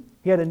salvation.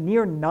 He had a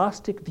near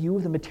Gnostic view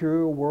of the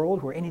material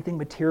world, where anything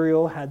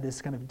material had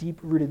this kind of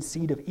deep-rooted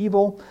seed of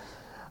evil.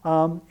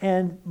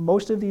 And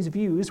most of these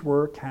views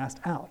were cast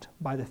out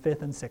by the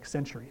 5th and 6th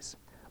centuries.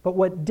 But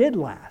what did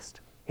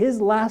last,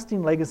 his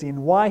lasting legacy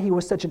and why he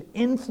was such an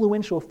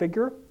influential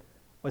figure,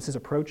 was his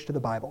approach to the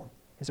Bible,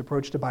 his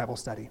approach to Bible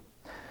study.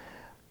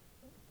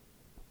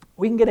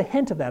 We can get a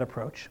hint of that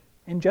approach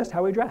in just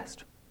how he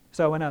dressed.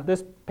 So in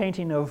this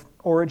painting of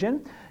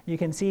Origen, you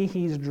can see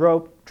he's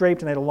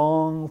draped in a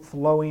long,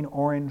 flowing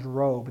orange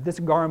robe. This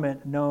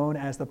garment, known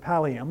as the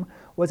pallium,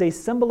 was a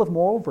symbol of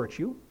moral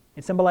virtue.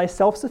 It symbolized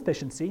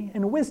self-sufficiency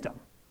and wisdom.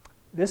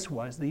 This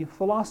was the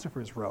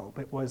philosopher's robe.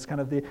 It was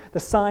kind of the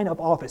sign of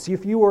office.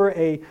 If you were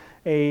an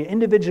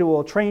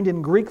individual trained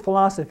in Greek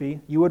philosophy,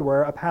 you would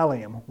wear a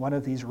pallium, one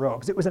of these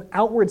robes. It was an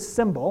outward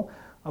symbol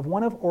of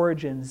one of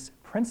Origen's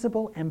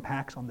principal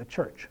impacts on the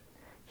church.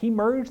 He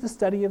merged the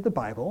study of the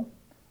Bible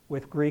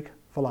with Greek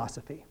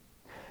philosophy.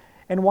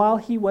 And while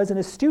he was an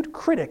astute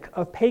critic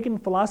of pagan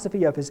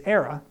philosophy of his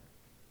era,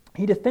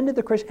 he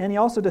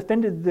also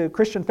defended the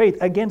Christian faith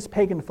against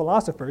pagan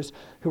philosophers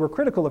who were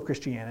critical of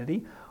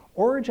Christianity.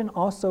 Origen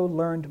also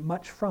learned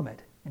much from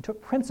it and took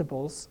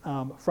principles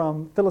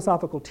from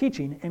philosophical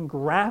teaching and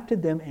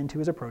grafted them into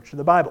his approach to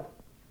the Bible.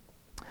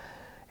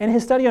 In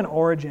his study on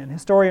Origen,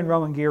 historian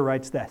Rowan Geer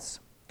writes this: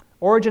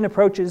 Origen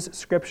approaches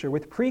Scripture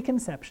with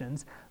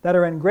preconceptions that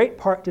are in great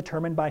part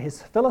determined by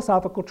his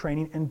philosophical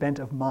training and bent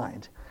of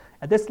mind.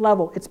 At this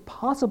level, it's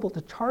possible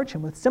to charge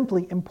him with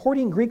simply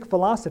importing Greek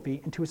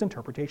philosophy into his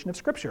interpretation of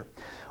Scripture.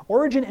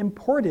 Origen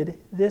imported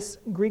this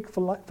Greek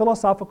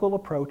philosophical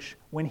approach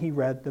when he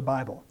read the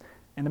Bible.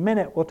 In a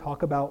minute, we'll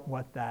talk about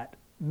what that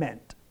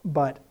meant.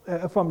 But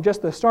from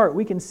just the start,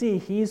 we can see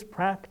he's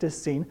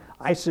practicing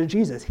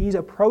eisegesis. He's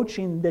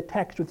approaching the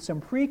text with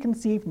some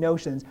preconceived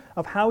notions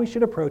of how he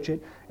should approach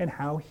it and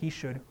how he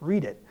should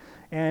read it.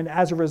 And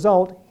as a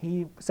result,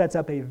 he sets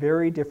up a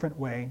very different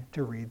way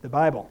to read the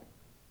Bible.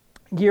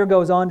 Geer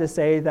goes on to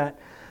say that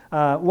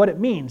what it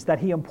means that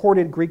he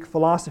imported Greek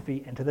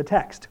philosophy into the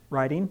text,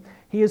 writing,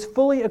 "He is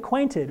fully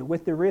acquainted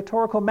with the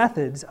rhetorical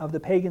methods of the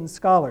pagan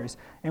scholars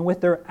and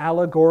with their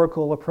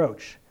allegorical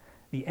approach.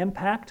 The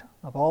impact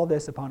of all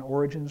this upon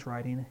Origen's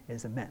writing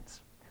is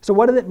immense." So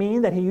what did it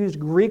mean that he used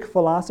Greek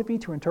philosophy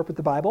to interpret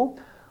the Bible?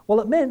 Well,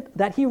 it meant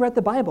that he read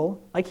the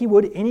Bible like he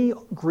would any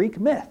Greek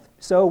myth.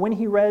 So when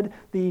he read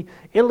the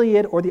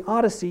Iliad or the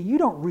Odyssey, you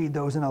don't read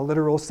those in a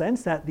literal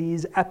sense, that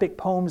these epic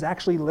poems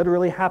actually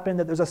literally happen,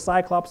 that there's a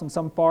cyclops on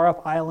some far-off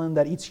island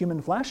that eats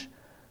human flesh.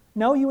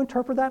 No, you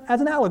interpret that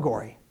as an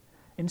allegory.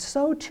 And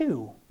so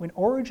too, when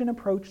Origen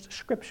approached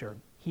Scripture,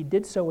 he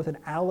did so with an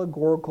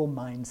allegorical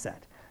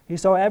mindset. He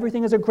saw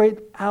everything as a great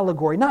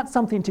allegory, not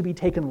something to be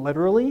taken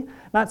literally,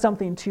 not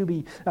something to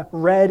be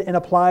read and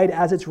applied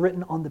as it's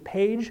written on the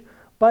page,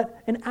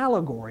 but an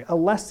allegory, a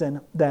lesson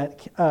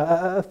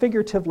a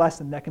figurative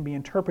lesson that can be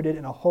interpreted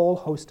in a whole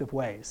host of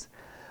ways.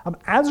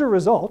 As a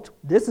result,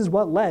 this is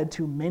what led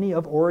to many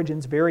of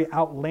Origen's very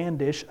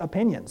outlandish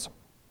opinions.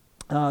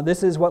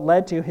 This is what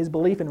led to his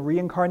belief in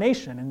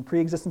reincarnation and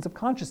preexistence of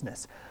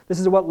consciousness. This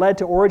is what led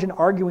to Origen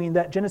arguing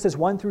that Genesis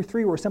 1 through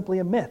 3 were simply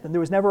a myth and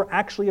there was never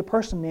actually a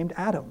person named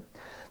Adam.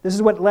 This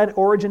is what led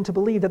Origen to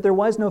believe that there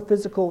was no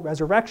physical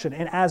resurrection,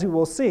 and as we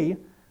will see,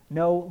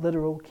 no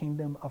literal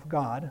kingdom of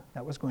God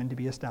that was going to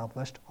be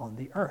established on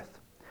the earth.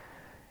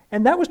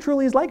 And that was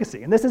truly his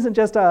legacy. And this isn't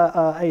just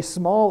a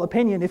small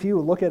opinion. If you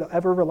look at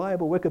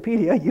ever-reliable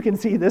Wikipedia, you can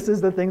see this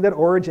is the thing that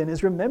Origen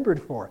is remembered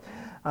for.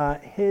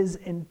 His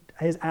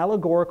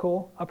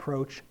allegorical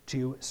approach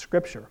to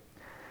Scripture.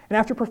 And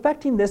after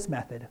perfecting this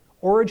method,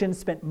 Origen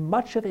spent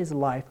much of his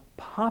life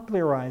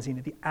popularizing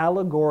the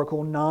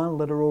allegorical,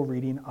 non-literal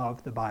reading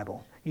of the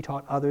Bible. He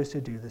taught others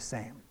to do the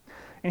same.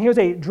 And here's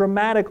a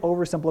dramatic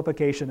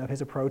oversimplification of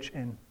his approach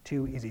in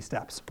 2 easy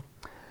steps.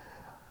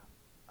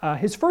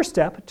 His first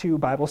step to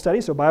Bible study,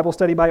 so Bible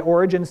study by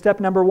Origen, step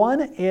number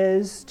 1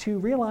 is to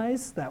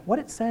realize that what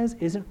it says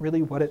isn't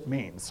really what it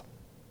means.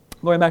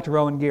 Going back to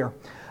Rowan Geer.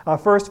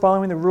 First,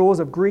 following the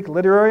rules of Greek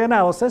literary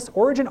analysis,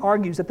 Origen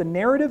argues that the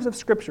narratives of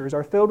Scriptures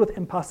are filled with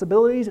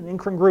impossibilities and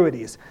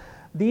incongruities.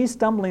 These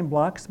stumbling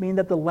blocks mean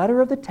that the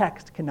letter of the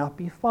text cannot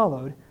be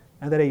followed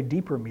and that a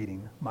deeper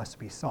meaning must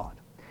be sought.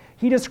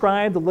 He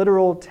described the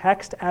literal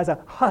text as a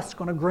husk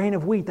on a grain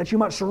of wheat that you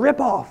must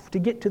rip off to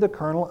get to the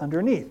kernel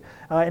underneath.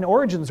 In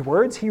Origen's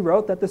words, he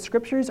wrote that the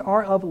Scriptures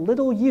are of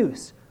little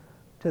use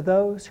to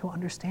those who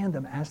understand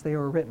them as they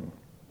are written.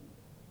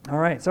 All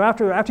right, so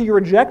after you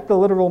reject the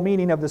literal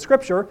meaning of the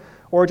Scripture,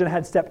 Origen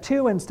had step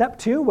 2, and step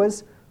 2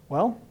 was,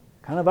 well,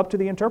 kind of up to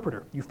the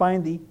interpreter. You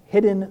find the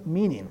hidden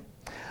meaning.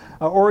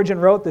 Origen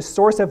wrote, "The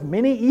source of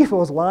many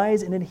evils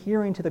lies in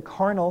adhering to the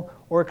carnal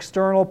or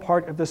external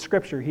part of the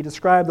Scripture." He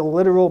described the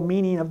literal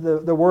meaning of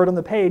the word on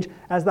the page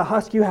as the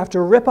husk you have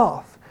to rip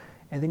off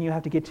And then you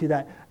have to get to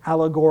that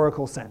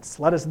allegorical sense.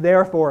 Let us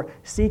therefore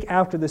seek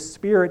after the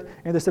Spirit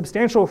and the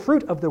substantial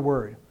fruit of the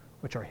Word,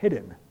 which are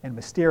hidden and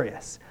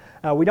mysterious.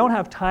 We don't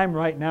have time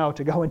right now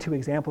to go into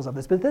examples of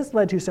this, but this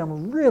led to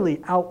some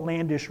really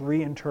outlandish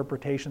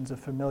reinterpretations of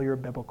familiar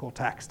biblical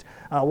text.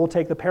 We'll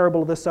take the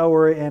parable of the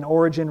sower, and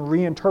Origen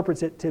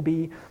reinterprets it to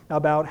be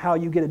about how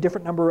you get a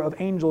different number of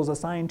angels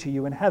assigned to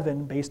you in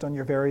heaven based on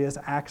your various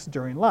acts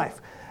during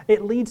life.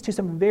 It leads to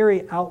some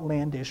very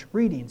outlandish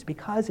readings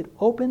because it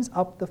opens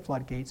up the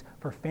floodgates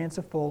for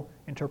fanciful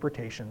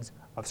interpretations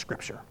of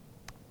Scripture.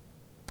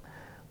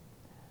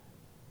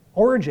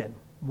 Origen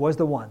was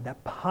the one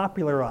that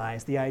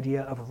popularized the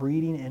idea of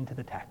reading into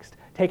the text,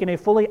 taking a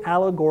fully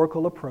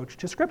allegorical approach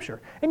to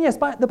Scripture. And yes,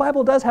 the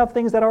Bible does have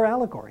things that are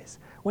allegories.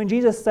 When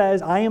Jesus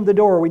says, "I am the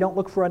door," we don't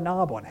look for a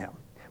knob on him.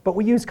 But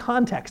we use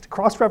context,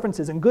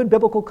 cross-references, and good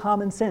biblical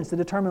common sense to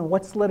determine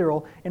what's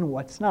literal and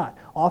what's not.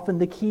 Often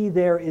the key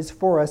there is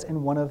for us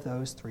in one of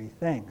those three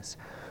things.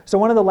 So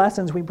one of the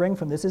lessons we bring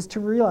from this is to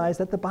realize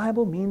that the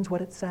Bible means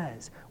what it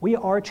says. We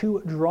are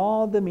to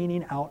draw the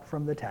meaning out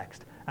from the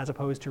text, as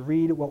opposed to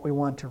read what we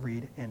want to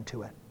read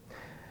into it.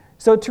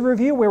 So to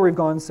review where we've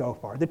gone so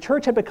far, the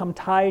church had become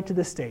tied to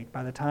the state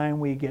by the time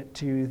we get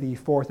to the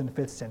 4th and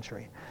 5th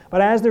century.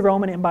 But as the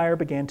Roman Empire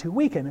began to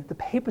weaken, the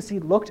papacy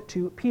looked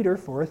to Peter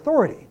for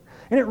authority.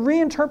 And it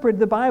reinterpreted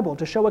the Bible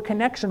to show a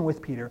connection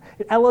with Peter.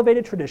 It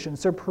elevated tradition,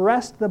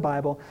 suppressed the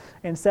Bible,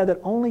 and said that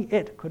only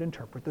it could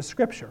interpret the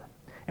Scripture.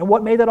 And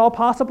what made that all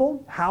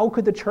possible? How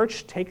could the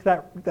church take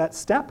that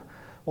step?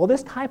 Well,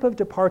 this type of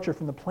departure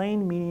from the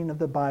plain meaning of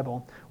the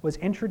Bible was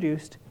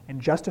introduced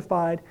and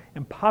justified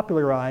and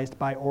popularized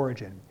by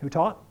Origen, who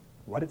taught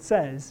what it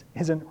says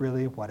isn't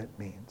really what it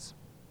means.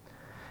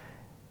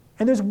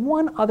 And there's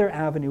one other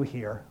avenue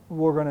here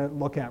we're going to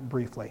look at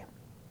briefly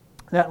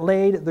that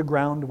laid the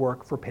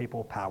groundwork for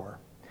papal power.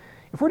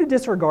 If we're to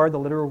disregard the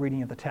literal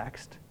reading of the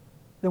text,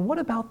 then what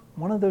about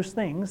one of those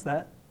things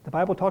that the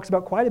Bible talks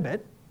about quite a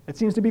bit? It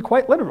seems to be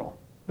quite literal,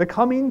 the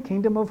coming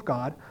kingdom of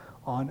God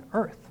on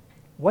earth.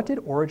 What did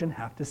Origen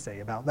have to say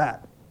about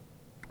that?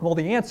 Well,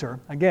 the answer,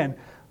 again,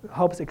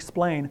 helps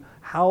explain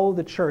how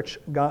the church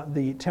got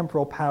the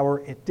temporal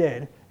power it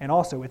did, and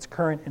also its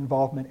current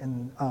involvement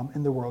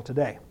in the world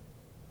today.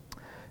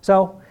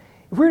 So,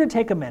 if we were to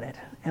take a minute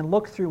and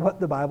look through what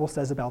the Bible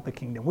says about the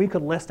kingdom, we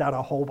could list out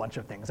a whole bunch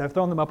of things. I've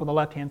thrown them up on the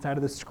left-hand side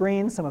of the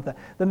screen, some of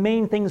the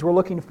main things we're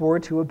looking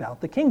forward to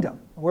about the kingdom.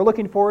 We're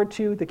looking forward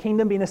to the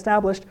kingdom being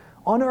established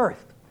on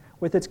earth,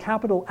 with its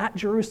capital at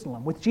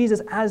Jerusalem, with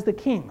Jesus as the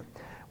king.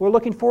 We're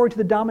looking forward to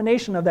the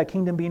domination of that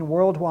kingdom being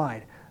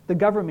worldwide, the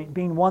government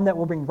being one that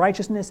will bring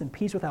righteousness and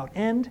peace without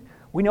end.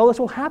 We know this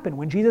will happen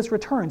when Jesus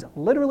returns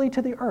literally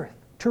to the earth,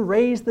 to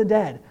raise the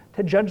dead,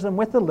 to judge them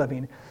with the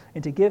living,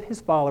 and to give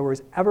his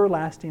followers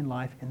everlasting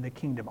life in the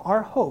kingdom.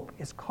 Our hope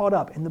is caught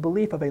up in the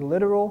belief of a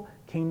literal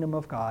kingdom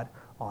of God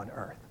on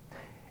earth.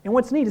 And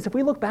what's neat is if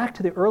we look back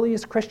to the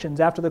earliest Christians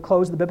after the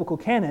close of the biblical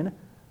canon,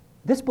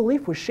 this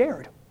belief was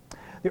shared.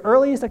 The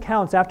earliest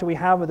accounts after we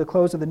have of the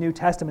close of the New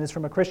Testament is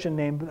from a Christian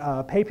named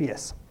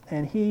Papias,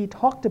 and he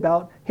talked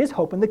about his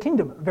hope in the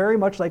kingdom, very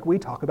much like we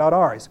talk about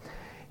ours.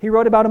 He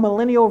wrote about a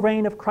millennial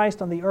reign of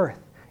Christ on the earth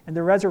and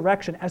the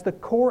resurrection as the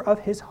core of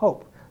his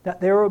hope,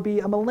 that there will be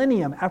a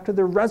millennium after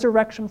the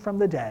resurrection from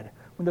the dead,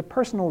 when the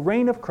personal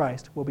reign of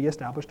Christ will be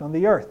established on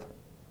the earth.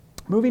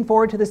 Moving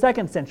forward to the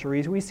 2nd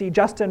century, we see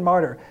Justin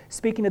Martyr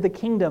speaking of the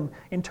kingdom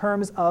in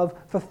terms of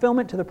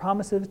fulfillment to the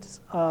promises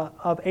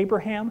of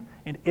Abraham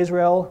and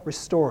Israel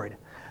restored.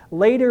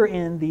 Later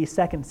in the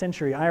 2nd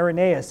century,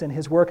 Irenaeus, in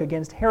his work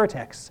against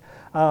heretics,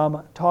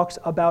 talks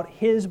about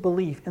his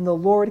belief in the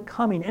Lord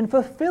coming and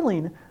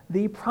fulfilling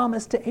the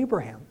promise to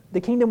Abraham.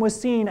 The kingdom was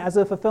seen as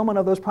a fulfillment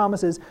of those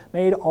promises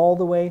made all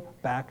the way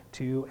back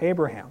to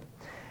Abraham.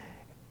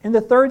 In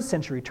the 3rd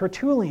century,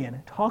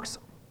 Tertullian talks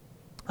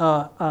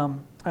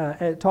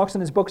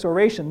in his books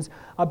Orations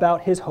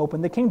about his hope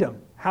in the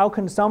kingdom. How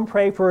can some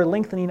pray for a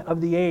lengthening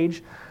of the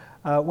age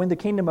when the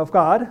kingdom of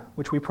God,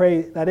 which we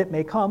pray that it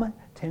may come,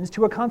 tends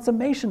to a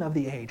consummation of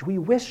the age? We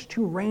wish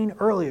to reign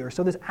earlier.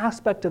 So this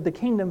aspect of the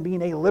kingdom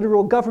being a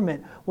literal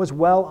government was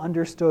well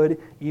understood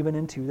even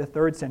into the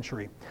 3rd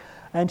century.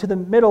 And to the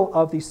middle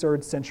of the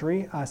 3rd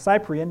century,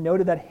 Cyprian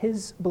noted that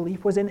his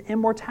belief was in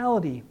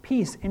immortality,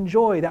 peace, and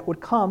joy that would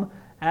come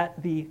at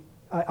the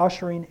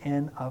ushering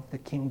in of the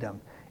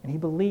kingdom. And he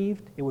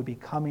believed it would be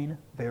coming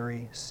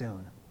very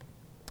soon.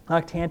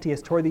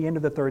 Lactantius, toward the end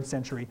of the 3rd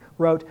century,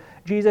 wrote,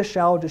 "Jesus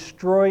shall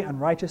destroy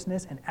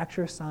unrighteousness and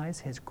exercise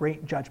his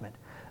great judgment.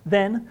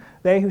 Then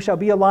they who shall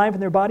be alive in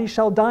their bodies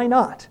shall die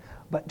not,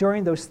 but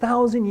during those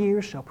 1,000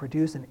 years shall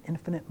produce an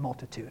infinite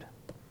multitude."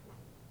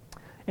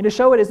 And to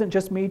show it isn't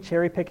just me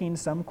cherry-picking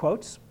some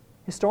quotes,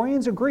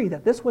 historians agree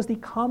that this was the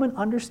common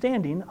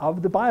understanding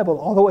of the Bible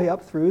all the way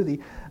up through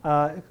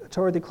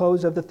toward the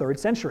close of the 3rd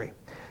century.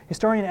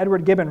 Historian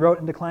Edward Gibbon wrote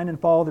in Decline and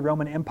Fall of the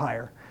Roman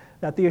Empire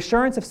that the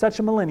assurance of such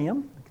a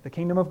millennium, the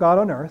kingdom of God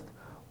on earth,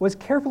 was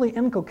carefully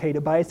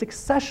inculcated by a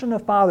succession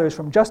of fathers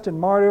from Justin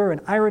Martyr and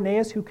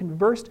Irenaeus, who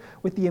conversed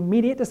with the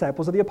immediate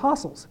disciples of the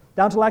apostles,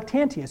 down to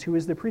Lactantius, who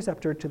is the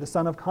preceptor to the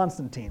son of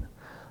Constantine.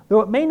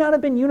 Though it may not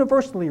have been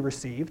universally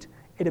received,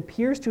 it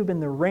appears to have been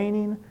the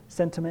reigning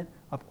sentiment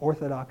of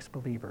Orthodox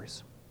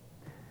believers.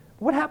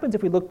 But what happens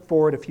if we look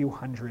forward a few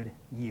hundred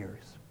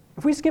years?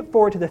 If we skip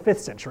forward to the 5th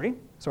century,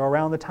 so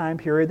around the time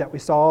period that we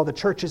saw the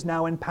church is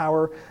now in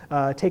power,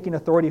 taking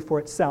authority for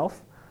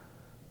itself,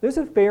 there's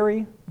a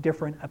very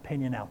different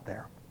opinion out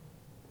there.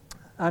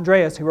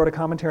 Andreas, who wrote a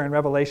commentary on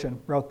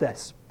Revelation, wrote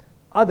this: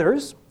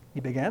 "Others," he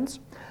begins,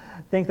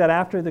 "think that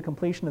after the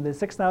completion of the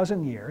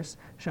 6,000 years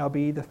shall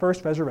be the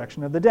first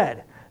resurrection of the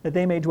dead, that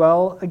they may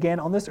dwell again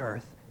on this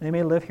earth, and they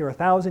may live here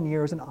 1,000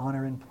 years in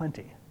honor and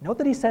plenty." Note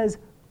that he says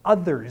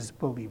others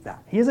believe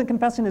that. He isn't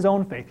confessing his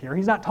own faith here.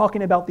 He's not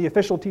talking about the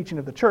official teaching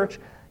of the church.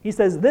 He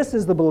says this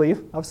is the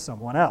belief of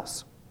someone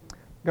else.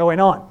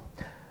 Going on,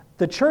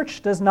 "The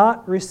church does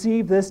not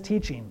receive this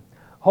teaching,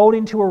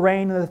 holding to a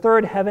reign in the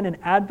third heaven and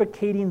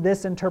advocating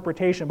this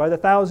interpretation. By the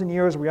 1,000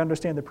 years we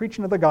understand the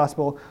preaching of the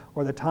gospel,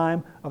 or the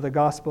time of the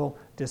gospel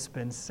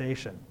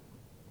dispensation."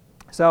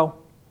 So,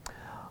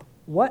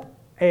 what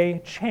a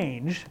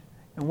change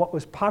in what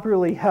was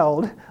popularly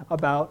held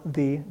about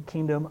the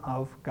kingdom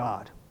of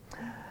God.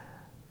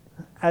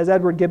 As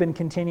Edward Gibbon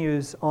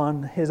continues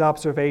on his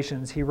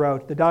observations, he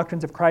wrote, "The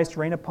doctrines of Christ's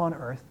reign upon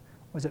earth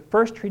was at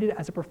first treated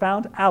as a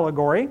profound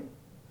allegory,"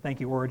 thank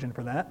you, Origen,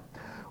 for that,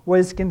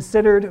 "was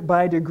considered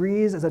by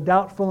degrees as a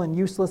doubtful and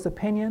useless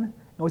opinion, and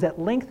was at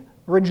length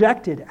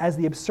rejected as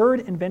the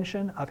absurd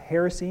invention of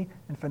heresy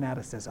and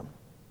fanaticism."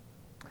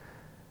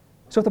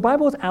 So if the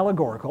Bible is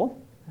allegorical,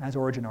 as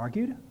Origen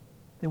argued,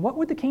 then what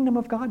would the kingdom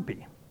of God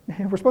be?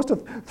 If we're supposed to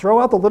throw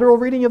out the literal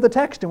reading of the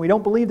text and we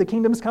don't believe the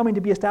kingdom's coming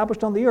to be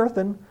established on the earth,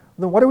 then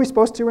what are we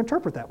supposed to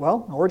interpret that?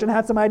 Well, Origen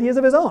had some ideas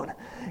of his own.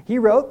 He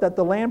wrote that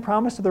the land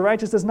promised to the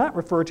righteous does not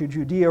refer to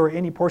Judea or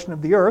any portion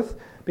of the earth,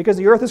 because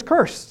the earth is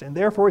cursed and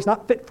therefore is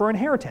not fit for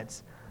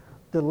inheritance.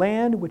 The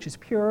land which is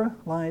pure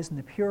lies in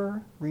the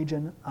pure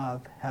region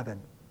of heaven.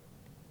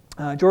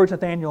 George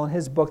Nathaniel, in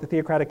his book, The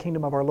Theocratic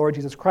Kingdom of Our Lord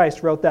Jesus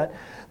Christ, wrote that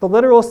the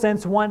literal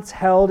sense once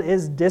held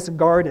is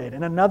discarded,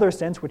 and another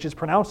sense, which is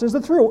pronounced as the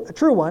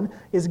true one,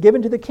 is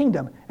given to the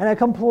kingdom, and a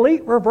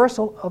complete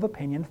reversal of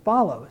opinion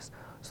follows,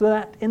 so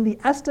that in the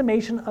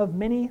estimation of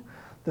many,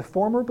 the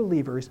former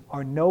believers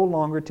are no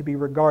longer to be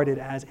regarded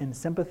as in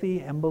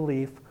sympathy and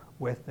belief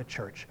with the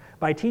church.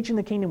 By teaching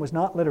the kingdom was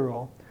not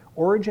literal,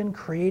 Origen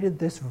created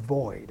this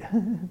void.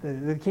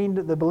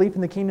 The belief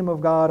in the kingdom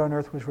of God on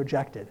earth was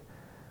rejected.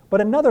 But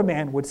another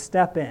man would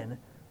step in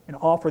and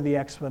offer the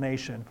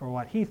explanation for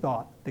what he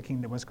thought the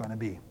kingdom was going to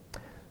be.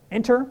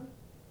 Enter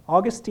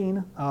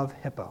Augustine of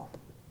Hippo.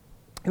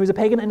 He was a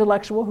pagan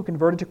intellectual who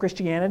converted to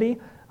Christianity.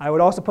 I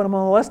would also put him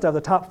on the list of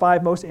the top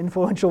 5 most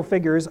influential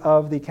figures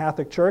of the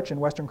Catholic Church and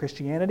Western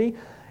Christianity.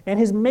 And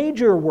his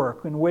major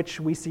work, in which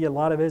we see a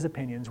lot of his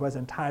opinions, was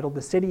entitled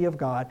The City of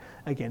God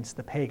Against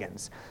the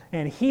Pagans.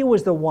 And he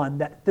was the one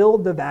that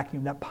filled the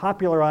vacuum, that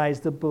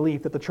popularized the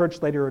belief that the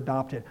church later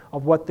adopted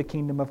of what the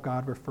kingdom of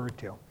God referred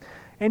to.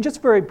 And just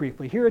very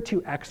briefly, here are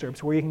 2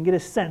 excerpts where you can get a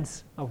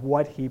sense of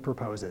what he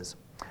proposes.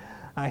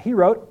 He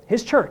wrote,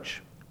 "His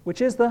church,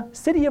 which is the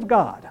city of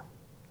God,"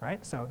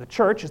 right? So the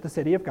church is the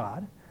city of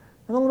God.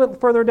 And a little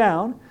bit further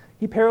down,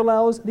 he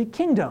parallels the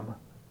kingdom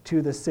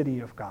to the city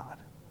of God.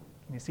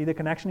 Can you see the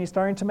connection he's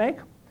starting to make?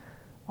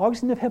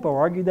 Augustine of Hippo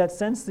argued that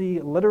since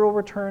the literal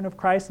return of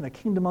Christ and the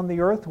kingdom on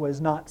the earth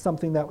was not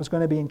something that was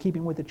going to be in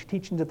keeping with the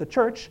teachings of the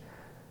church,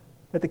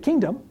 that the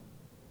kingdom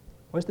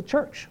was the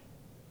church,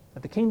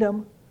 that the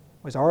kingdom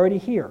was already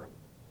here.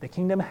 The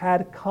kingdom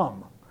had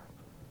come.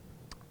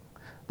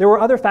 There were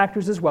other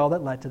factors as well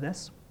that led to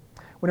this.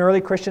 When early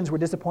Christians were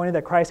disappointed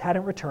that Christ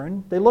hadn't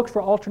returned, they looked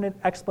for alternate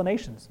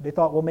explanations. They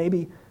thought, well,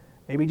 maybe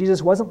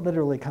Jesus wasn't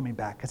literally coming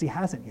back because he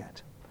hasn't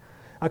yet.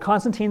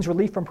 Constantine's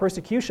relief from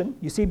persecution,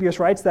 Eusebius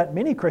writes that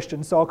many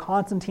Christians saw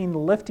Constantine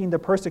lifting the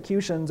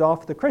persecutions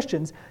off the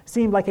Christians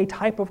seemed like a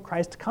type of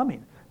Christ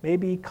coming.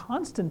 Maybe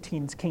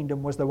Constantine's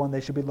kingdom was the one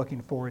they should be looking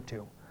forward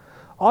to.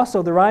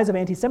 Also, the rise of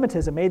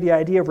anti-Semitism made the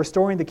idea of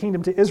restoring the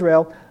kingdom to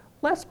Israel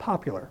less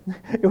popular.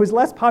 It was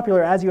less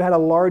popular as you had a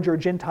larger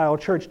Gentile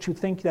church to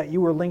think that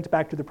you were linked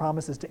back to the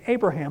promises to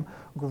Abraham,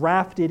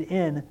 grafted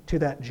in to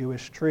that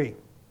Jewish tree.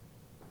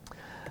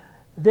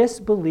 This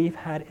belief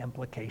had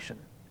implication.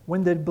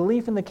 When the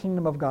belief in the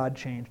kingdom of God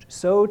changed,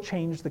 so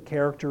changed the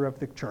character of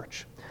the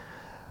church.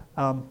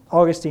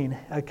 Augustine,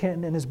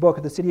 in his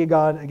book, The City of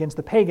God Against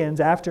the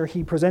Pagans, after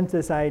he presents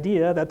this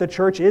idea that the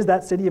church is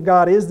that city of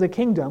God, is the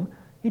kingdom,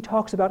 he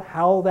talks about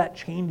how that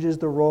changes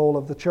the role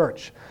of the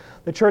church.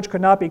 The church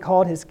could not be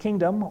called his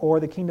kingdom or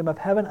the kingdom of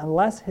heaven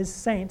unless his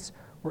saints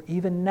were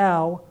even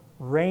now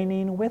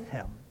reigning with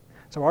him.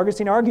 So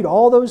Augustine argued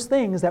all those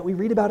things that we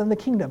read about in the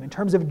kingdom in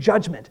terms of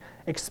judgment,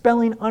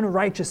 expelling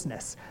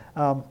unrighteousness,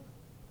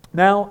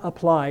 now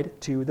applied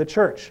to the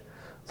church.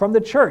 From the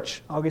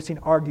church, Augustine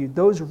argued,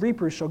 those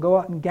reapers shall go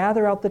out and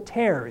gather out the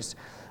tares,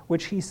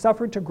 which he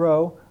suffered to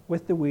grow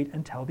with the wheat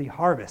until the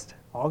harvest.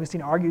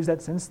 Augustine argues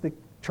that since the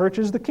church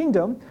is the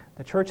kingdom,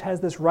 the church has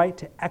this right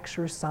to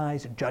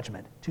exercise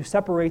judgment, to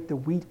separate the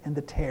wheat and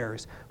the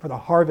tares, for the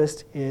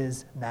harvest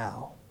is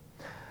now.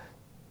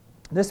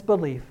 This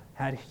belief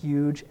had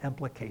huge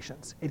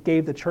implications. It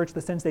gave the church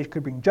the sense they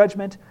could bring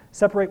judgment,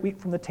 separate wheat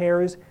from the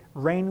tares,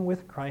 reign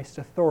with Christ's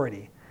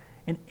authority.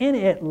 And in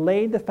it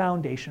laid the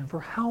foundation for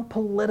how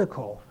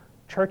political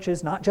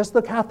churches, not just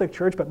the Catholic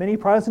Church, but many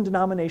Protestant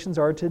denominations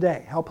are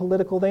today, how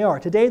political they are.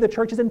 Today, the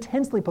church is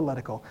intensely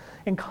political,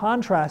 in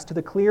contrast to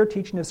the clear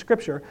teaching of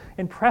Scripture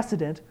and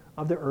precedent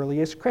of the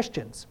earliest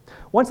Christians.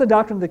 Once the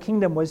doctrine of the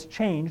kingdom was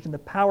changed and the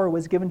power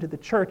was given to the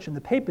church and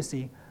the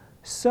papacy,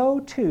 so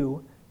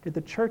too did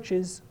the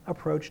church's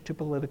approach to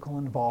political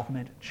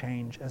involvement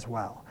change as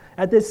well.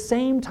 At this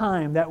same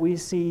time that we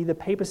see the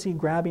papacy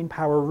grabbing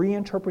power,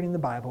 reinterpreting the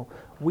Bible,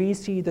 we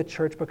see the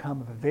church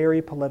become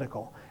very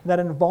political. And that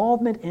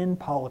involvement in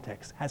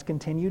politics has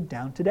continued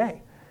down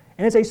today.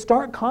 And it's a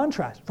stark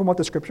contrast from what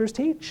the Scriptures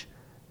teach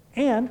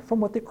and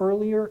from what the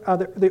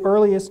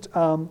earliest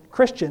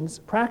Christians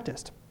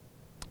practiced.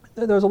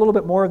 There's a little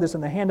bit more of this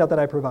in the handout that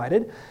I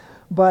provided.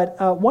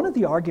 But one of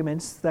the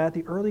arguments that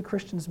the early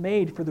Christians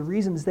made for the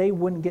reasons they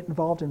wouldn't get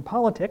involved in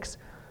politics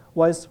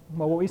was,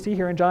 well, what we see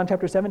here in John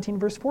chapter 17,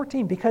 verse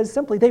 14, because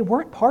simply they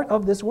weren't part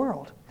of this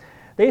world.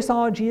 They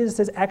saw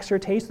Jesus'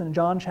 exhortation in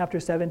John chapter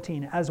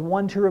 17 as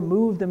one to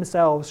remove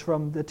themselves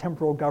from the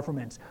temporal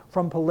governments,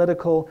 from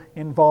political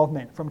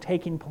involvement, from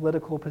taking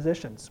political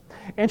positions.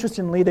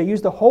 Interestingly, they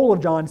used the whole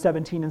of John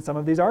 17 in some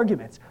of these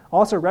arguments,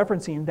 also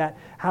referencing that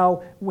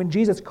how when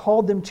Jesus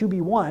called them to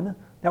be one,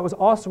 that was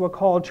also a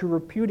call to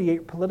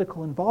repudiate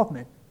political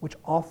involvement, which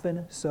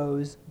often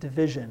sows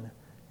division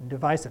and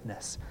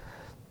divisiveness.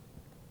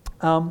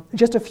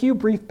 Just a few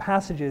brief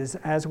passages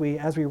as we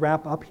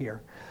wrap up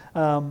here.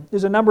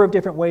 There's a number of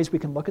different ways we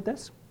can look at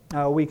this.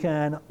 We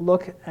can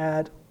look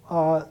at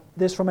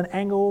this from an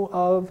angle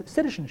of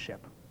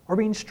citizenship, or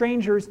being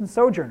strangers and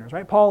sojourners,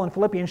 right? Paul in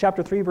Philippians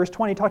chapter 3, verse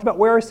 20 talked about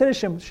where our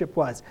citizenship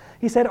was.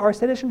 He said, our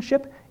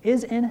citizenship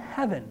is in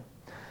heaven,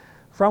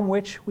 from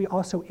which we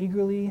also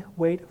eagerly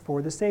wait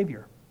for the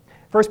Savior.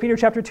 1 Peter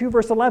chapter 2,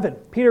 verse 11,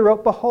 Peter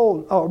wrote,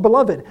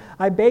 Beloved,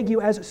 I beg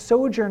you as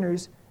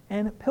sojourners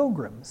and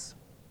pilgrims,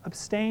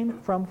 abstain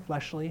from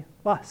fleshly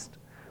lust.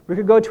 We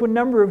could go to a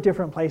number of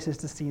different places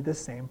to see this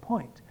same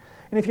point.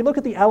 And if you look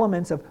at the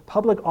elements of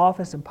public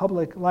office and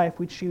public life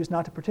we choose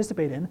not to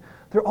participate in,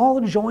 they're all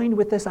joined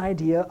with this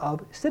idea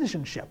of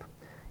citizenship.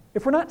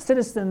 If we're not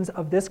citizens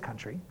of this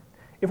country,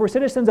 if we're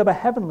citizens of a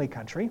heavenly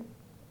country,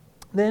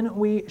 then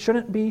we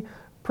shouldn't be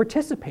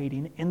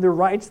participating in the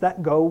rights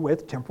that go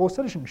with temporal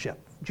citizenship,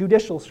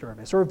 judicial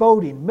service, or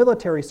voting,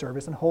 military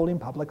service, and holding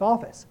public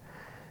office.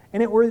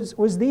 And it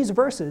was these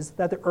verses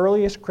that the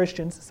earliest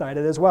Christians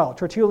cited as well.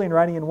 Tertullian,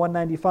 writing in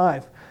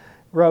 195,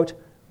 wrote,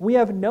 We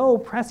have no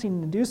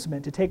pressing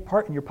inducement to take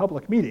part in your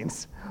public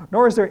meetings,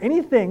 nor is there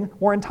anything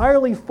more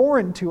entirely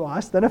foreign to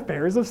us than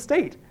affairs of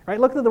state. Right?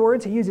 Look at the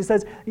words he used. He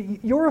says,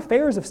 your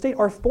affairs of state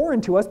are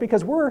foreign to us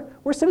because we're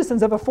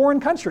citizens of a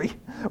foreign country.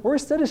 We're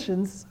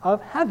citizens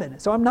of heaven.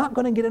 So I'm not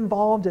going to get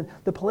involved in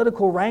the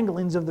political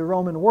wranglings of the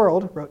Roman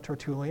world, wrote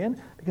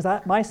Tertullian, because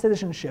my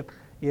citizenship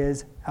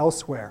is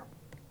elsewhere.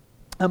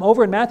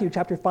 Over in Matthew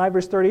chapter 5,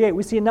 verse 38,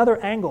 we see another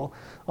angle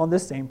on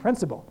this same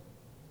principle.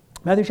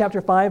 Matthew chapter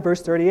 5,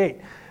 verse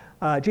 38.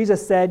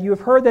 Jesus said, You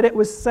have heard that it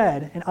was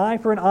said, an eye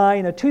for an eye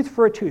and a tooth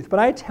for a tooth. But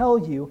I tell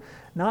you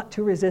not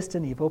to resist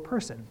an evil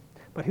person.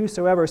 But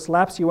whosoever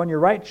slaps you on your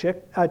right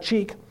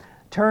cheek,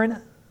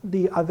 turn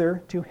the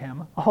other to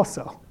him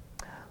also.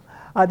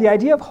 The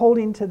idea of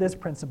holding to this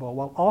principle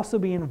while also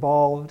being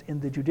involved in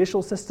the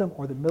judicial system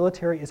or the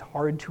military is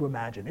hard to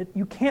imagine.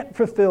 You can't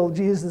fulfill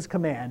Jesus'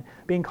 command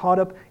being caught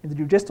up in the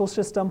judicial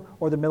system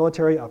or the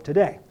military of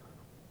today.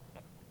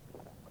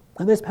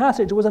 And this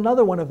passage was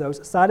another one of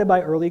those cited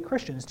by early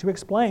Christians to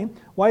explain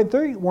why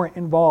they weren't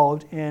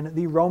involved in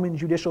the Roman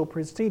judicial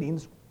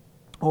proceedings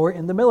or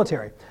in the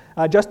military.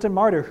 Justin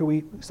Martyr, who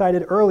we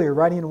cited earlier,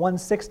 writing in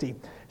 160,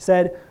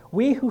 said,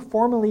 We who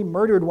formerly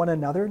murdered one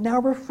another now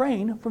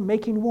refrain from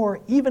making war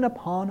even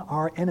upon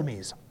our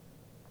enemies.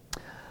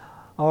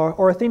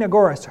 Or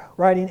Athenagoras,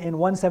 writing in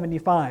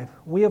 175,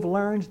 We have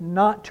learned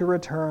not to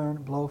return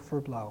blow for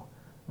blow,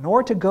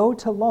 nor to go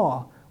to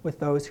law with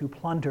those who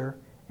plunder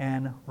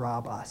and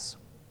rob us.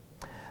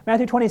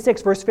 Matthew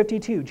 26, verse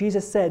 52,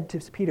 Jesus said to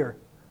Peter,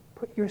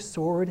 Put your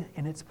sword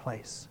in its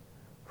place,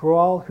 for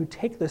all who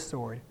take the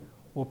sword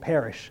will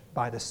perish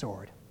by the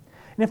sword.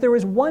 And if there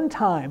was one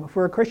time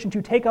for a Christian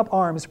to take up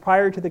arms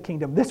prior to the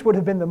kingdom, this would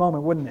have been the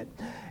moment, wouldn't it?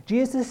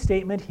 Jesus'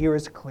 statement here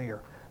is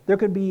clear. There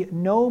could be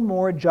no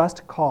more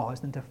just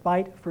cause than to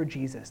fight for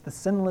Jesus, the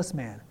sinless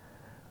man.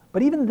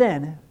 But even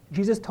then,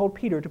 Jesus told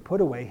Peter to put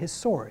away his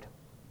sword.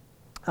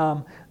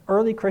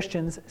 Early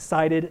Christians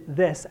cited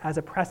this as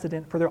a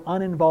precedent for their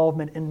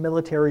uninvolvement in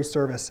military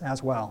service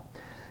as well.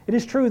 It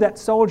is true that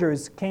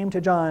soldiers came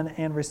to John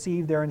and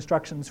received their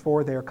instructions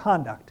for their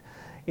conduct.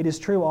 It is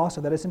true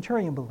also that a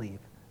centurion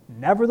believed.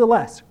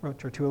 Nevertheless, wrote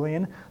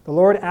Tertullian, the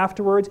Lord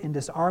afterwards, in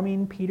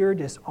disarming Peter,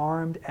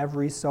 disarmed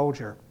every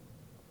soldier.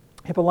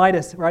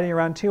 Hippolytus, writing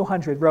around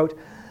 200, wrote,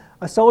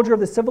 "A soldier of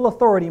the civil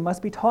authority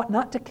must be taught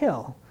not to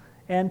kill,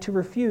 and to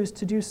refuse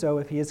to do so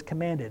if he is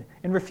commanded,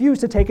 and refuse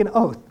to take an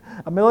oath.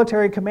 A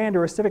military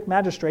commander or civic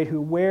magistrate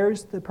who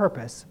wears the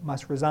purpose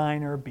must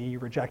resign or be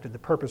rejected," the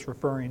purpose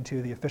referring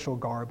to the official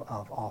garb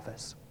of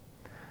office.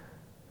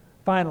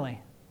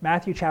 Finally,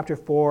 Matthew chapter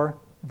 4,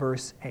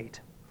 verse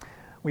 8.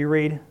 We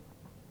read,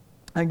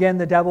 "Again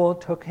the devil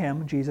took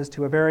him," Jesus,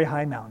 "to a very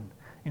high mountain,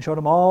 and showed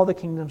him all the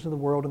kingdoms of the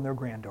world and their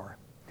grandeur."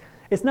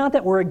 It's not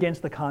that we're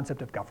against the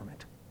concept of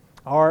government.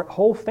 Our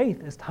whole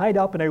faith is tied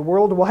up in a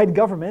worldwide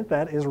government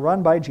that is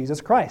run by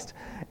Jesus Christ,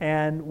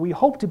 and we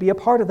hope to be a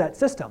part of that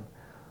system.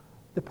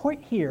 The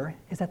point here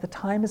is that the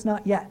time is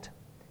not yet.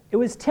 It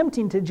was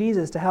tempting to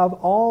Jesus to have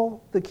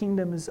all the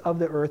kingdoms of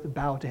the earth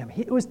bow to him.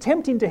 It was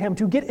tempting to him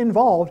to get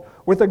involved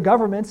with the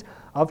governments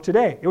of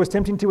today. It was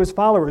tempting to his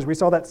followers. We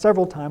saw that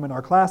several times in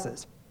our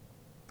classes.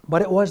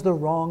 But it was the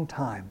wrong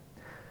time.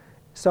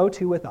 So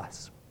too with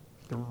us.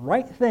 The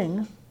right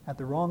thing at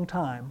the wrong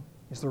time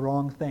is the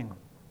wrong thing.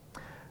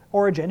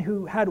 Origen,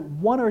 who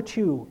had one or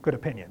two good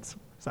opinions.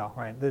 So,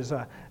 right, there's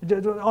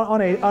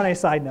on a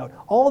side note,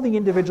 all the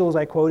individuals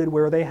I quoted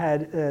where they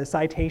had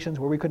citations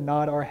where we could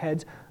nod our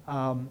heads,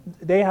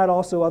 they had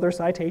also other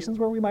citations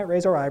where we might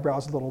raise our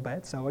eyebrows a little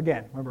bit. So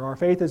again, remember, our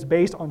faith is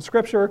based on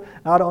Scripture,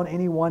 not on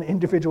any one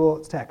individual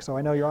text. So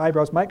I know your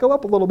eyebrows might go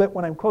up a little bit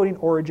when I'm quoting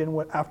Origen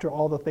after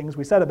all the things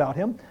we said about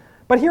him.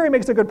 But here he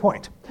makes a good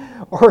point.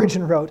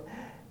 Origen wrote,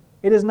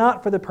 "It is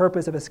not for the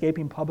purpose of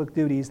escaping public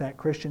duties that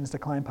Christians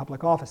decline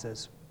public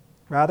offices.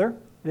 Rather,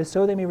 it is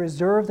so they may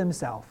reserve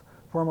themselves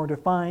for a more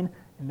defined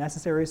and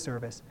necessary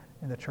service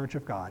in the Church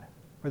of God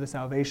for the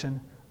salvation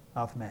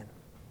of men."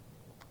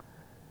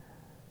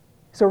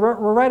 So we're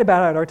right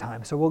about at our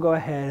time, so we'll go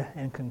ahead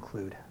and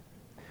conclude.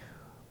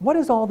 What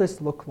does all this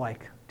look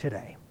like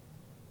today?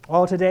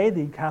 Well, today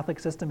the Catholic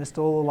system is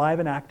still alive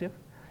and active.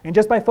 And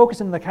just by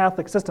focusing on the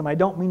Catholic system, I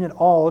don't mean at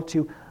all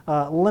to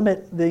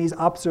limit these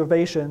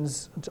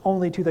observations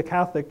only to the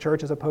Catholic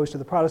Church as opposed to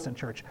the Protestant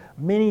Church.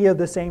 Many of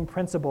the same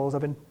principles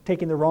of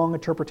taking the wrong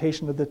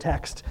interpretation of the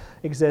text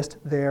exist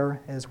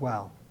there as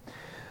well.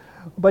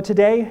 But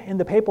today in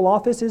the papal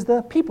office is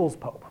the People's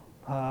Pope.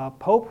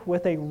 Pope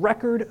with a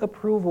record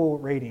approval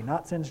rating.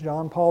 Not since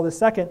John Paul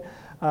II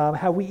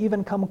have we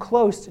even come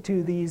close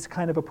to these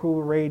kind of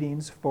approval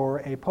ratings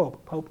for a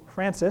pope. Pope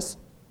Francis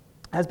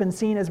has been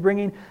seen as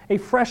bringing a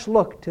fresh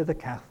look to the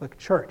Catholic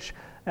Church,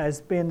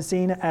 has been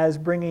seen as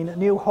bringing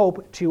new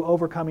hope to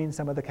overcoming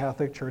some of the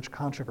Catholic Church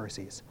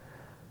controversies.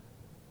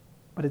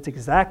 But it's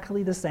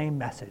exactly the same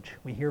message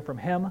we hear from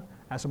him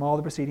as from all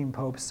the preceding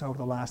popes over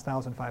the last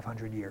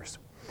 1,500 years.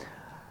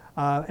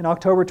 In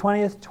October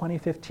 20th,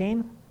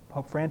 2015,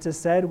 Pope Francis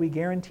said, "We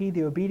guarantee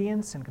the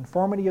obedience and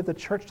conformity of the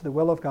Church to the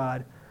will of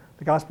God,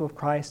 the gospel of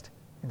Christ,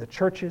 and the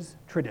Church's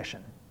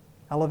tradition,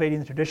 elevating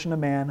the tradition of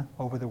man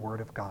over the word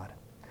of God."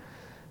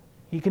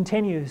 He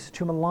continues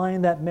to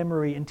malign that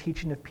memory and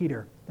teaching of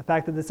Peter. The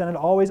fact that the Synod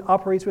always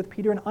operates with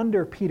Peter and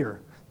under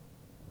Peter,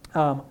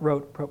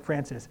 wrote Pope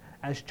Francis,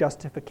 as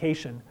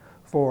justification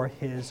for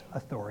his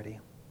authority.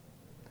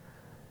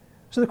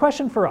 So the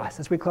question for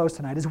us as we close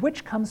tonight is,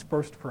 which comes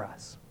first for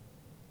us?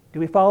 Do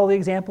we follow the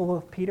example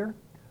of Peter?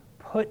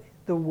 Put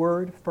the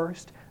word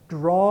first?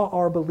 Draw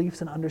our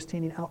beliefs and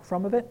understanding out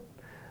from it?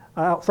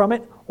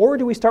 Or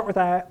do we start with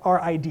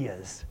our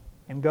ideas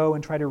and go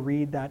and try to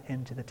read that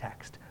into the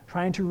text,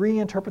 trying to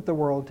reinterpret the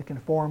world to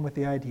conform with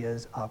the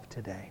ideas of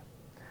today?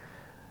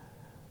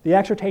 The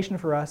exhortation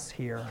for us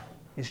here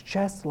is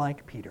just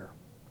like Peter.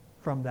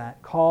 From that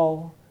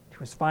call to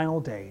his final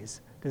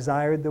days,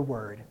 desired the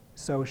word,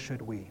 so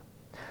should we.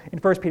 In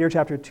 1 Peter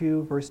chapter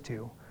 2, verse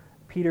 2,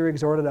 Peter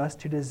exhorted us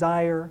to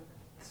desire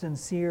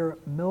sincere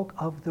milk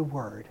of the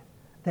word,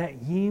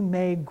 that ye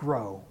may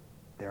grow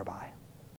thereby.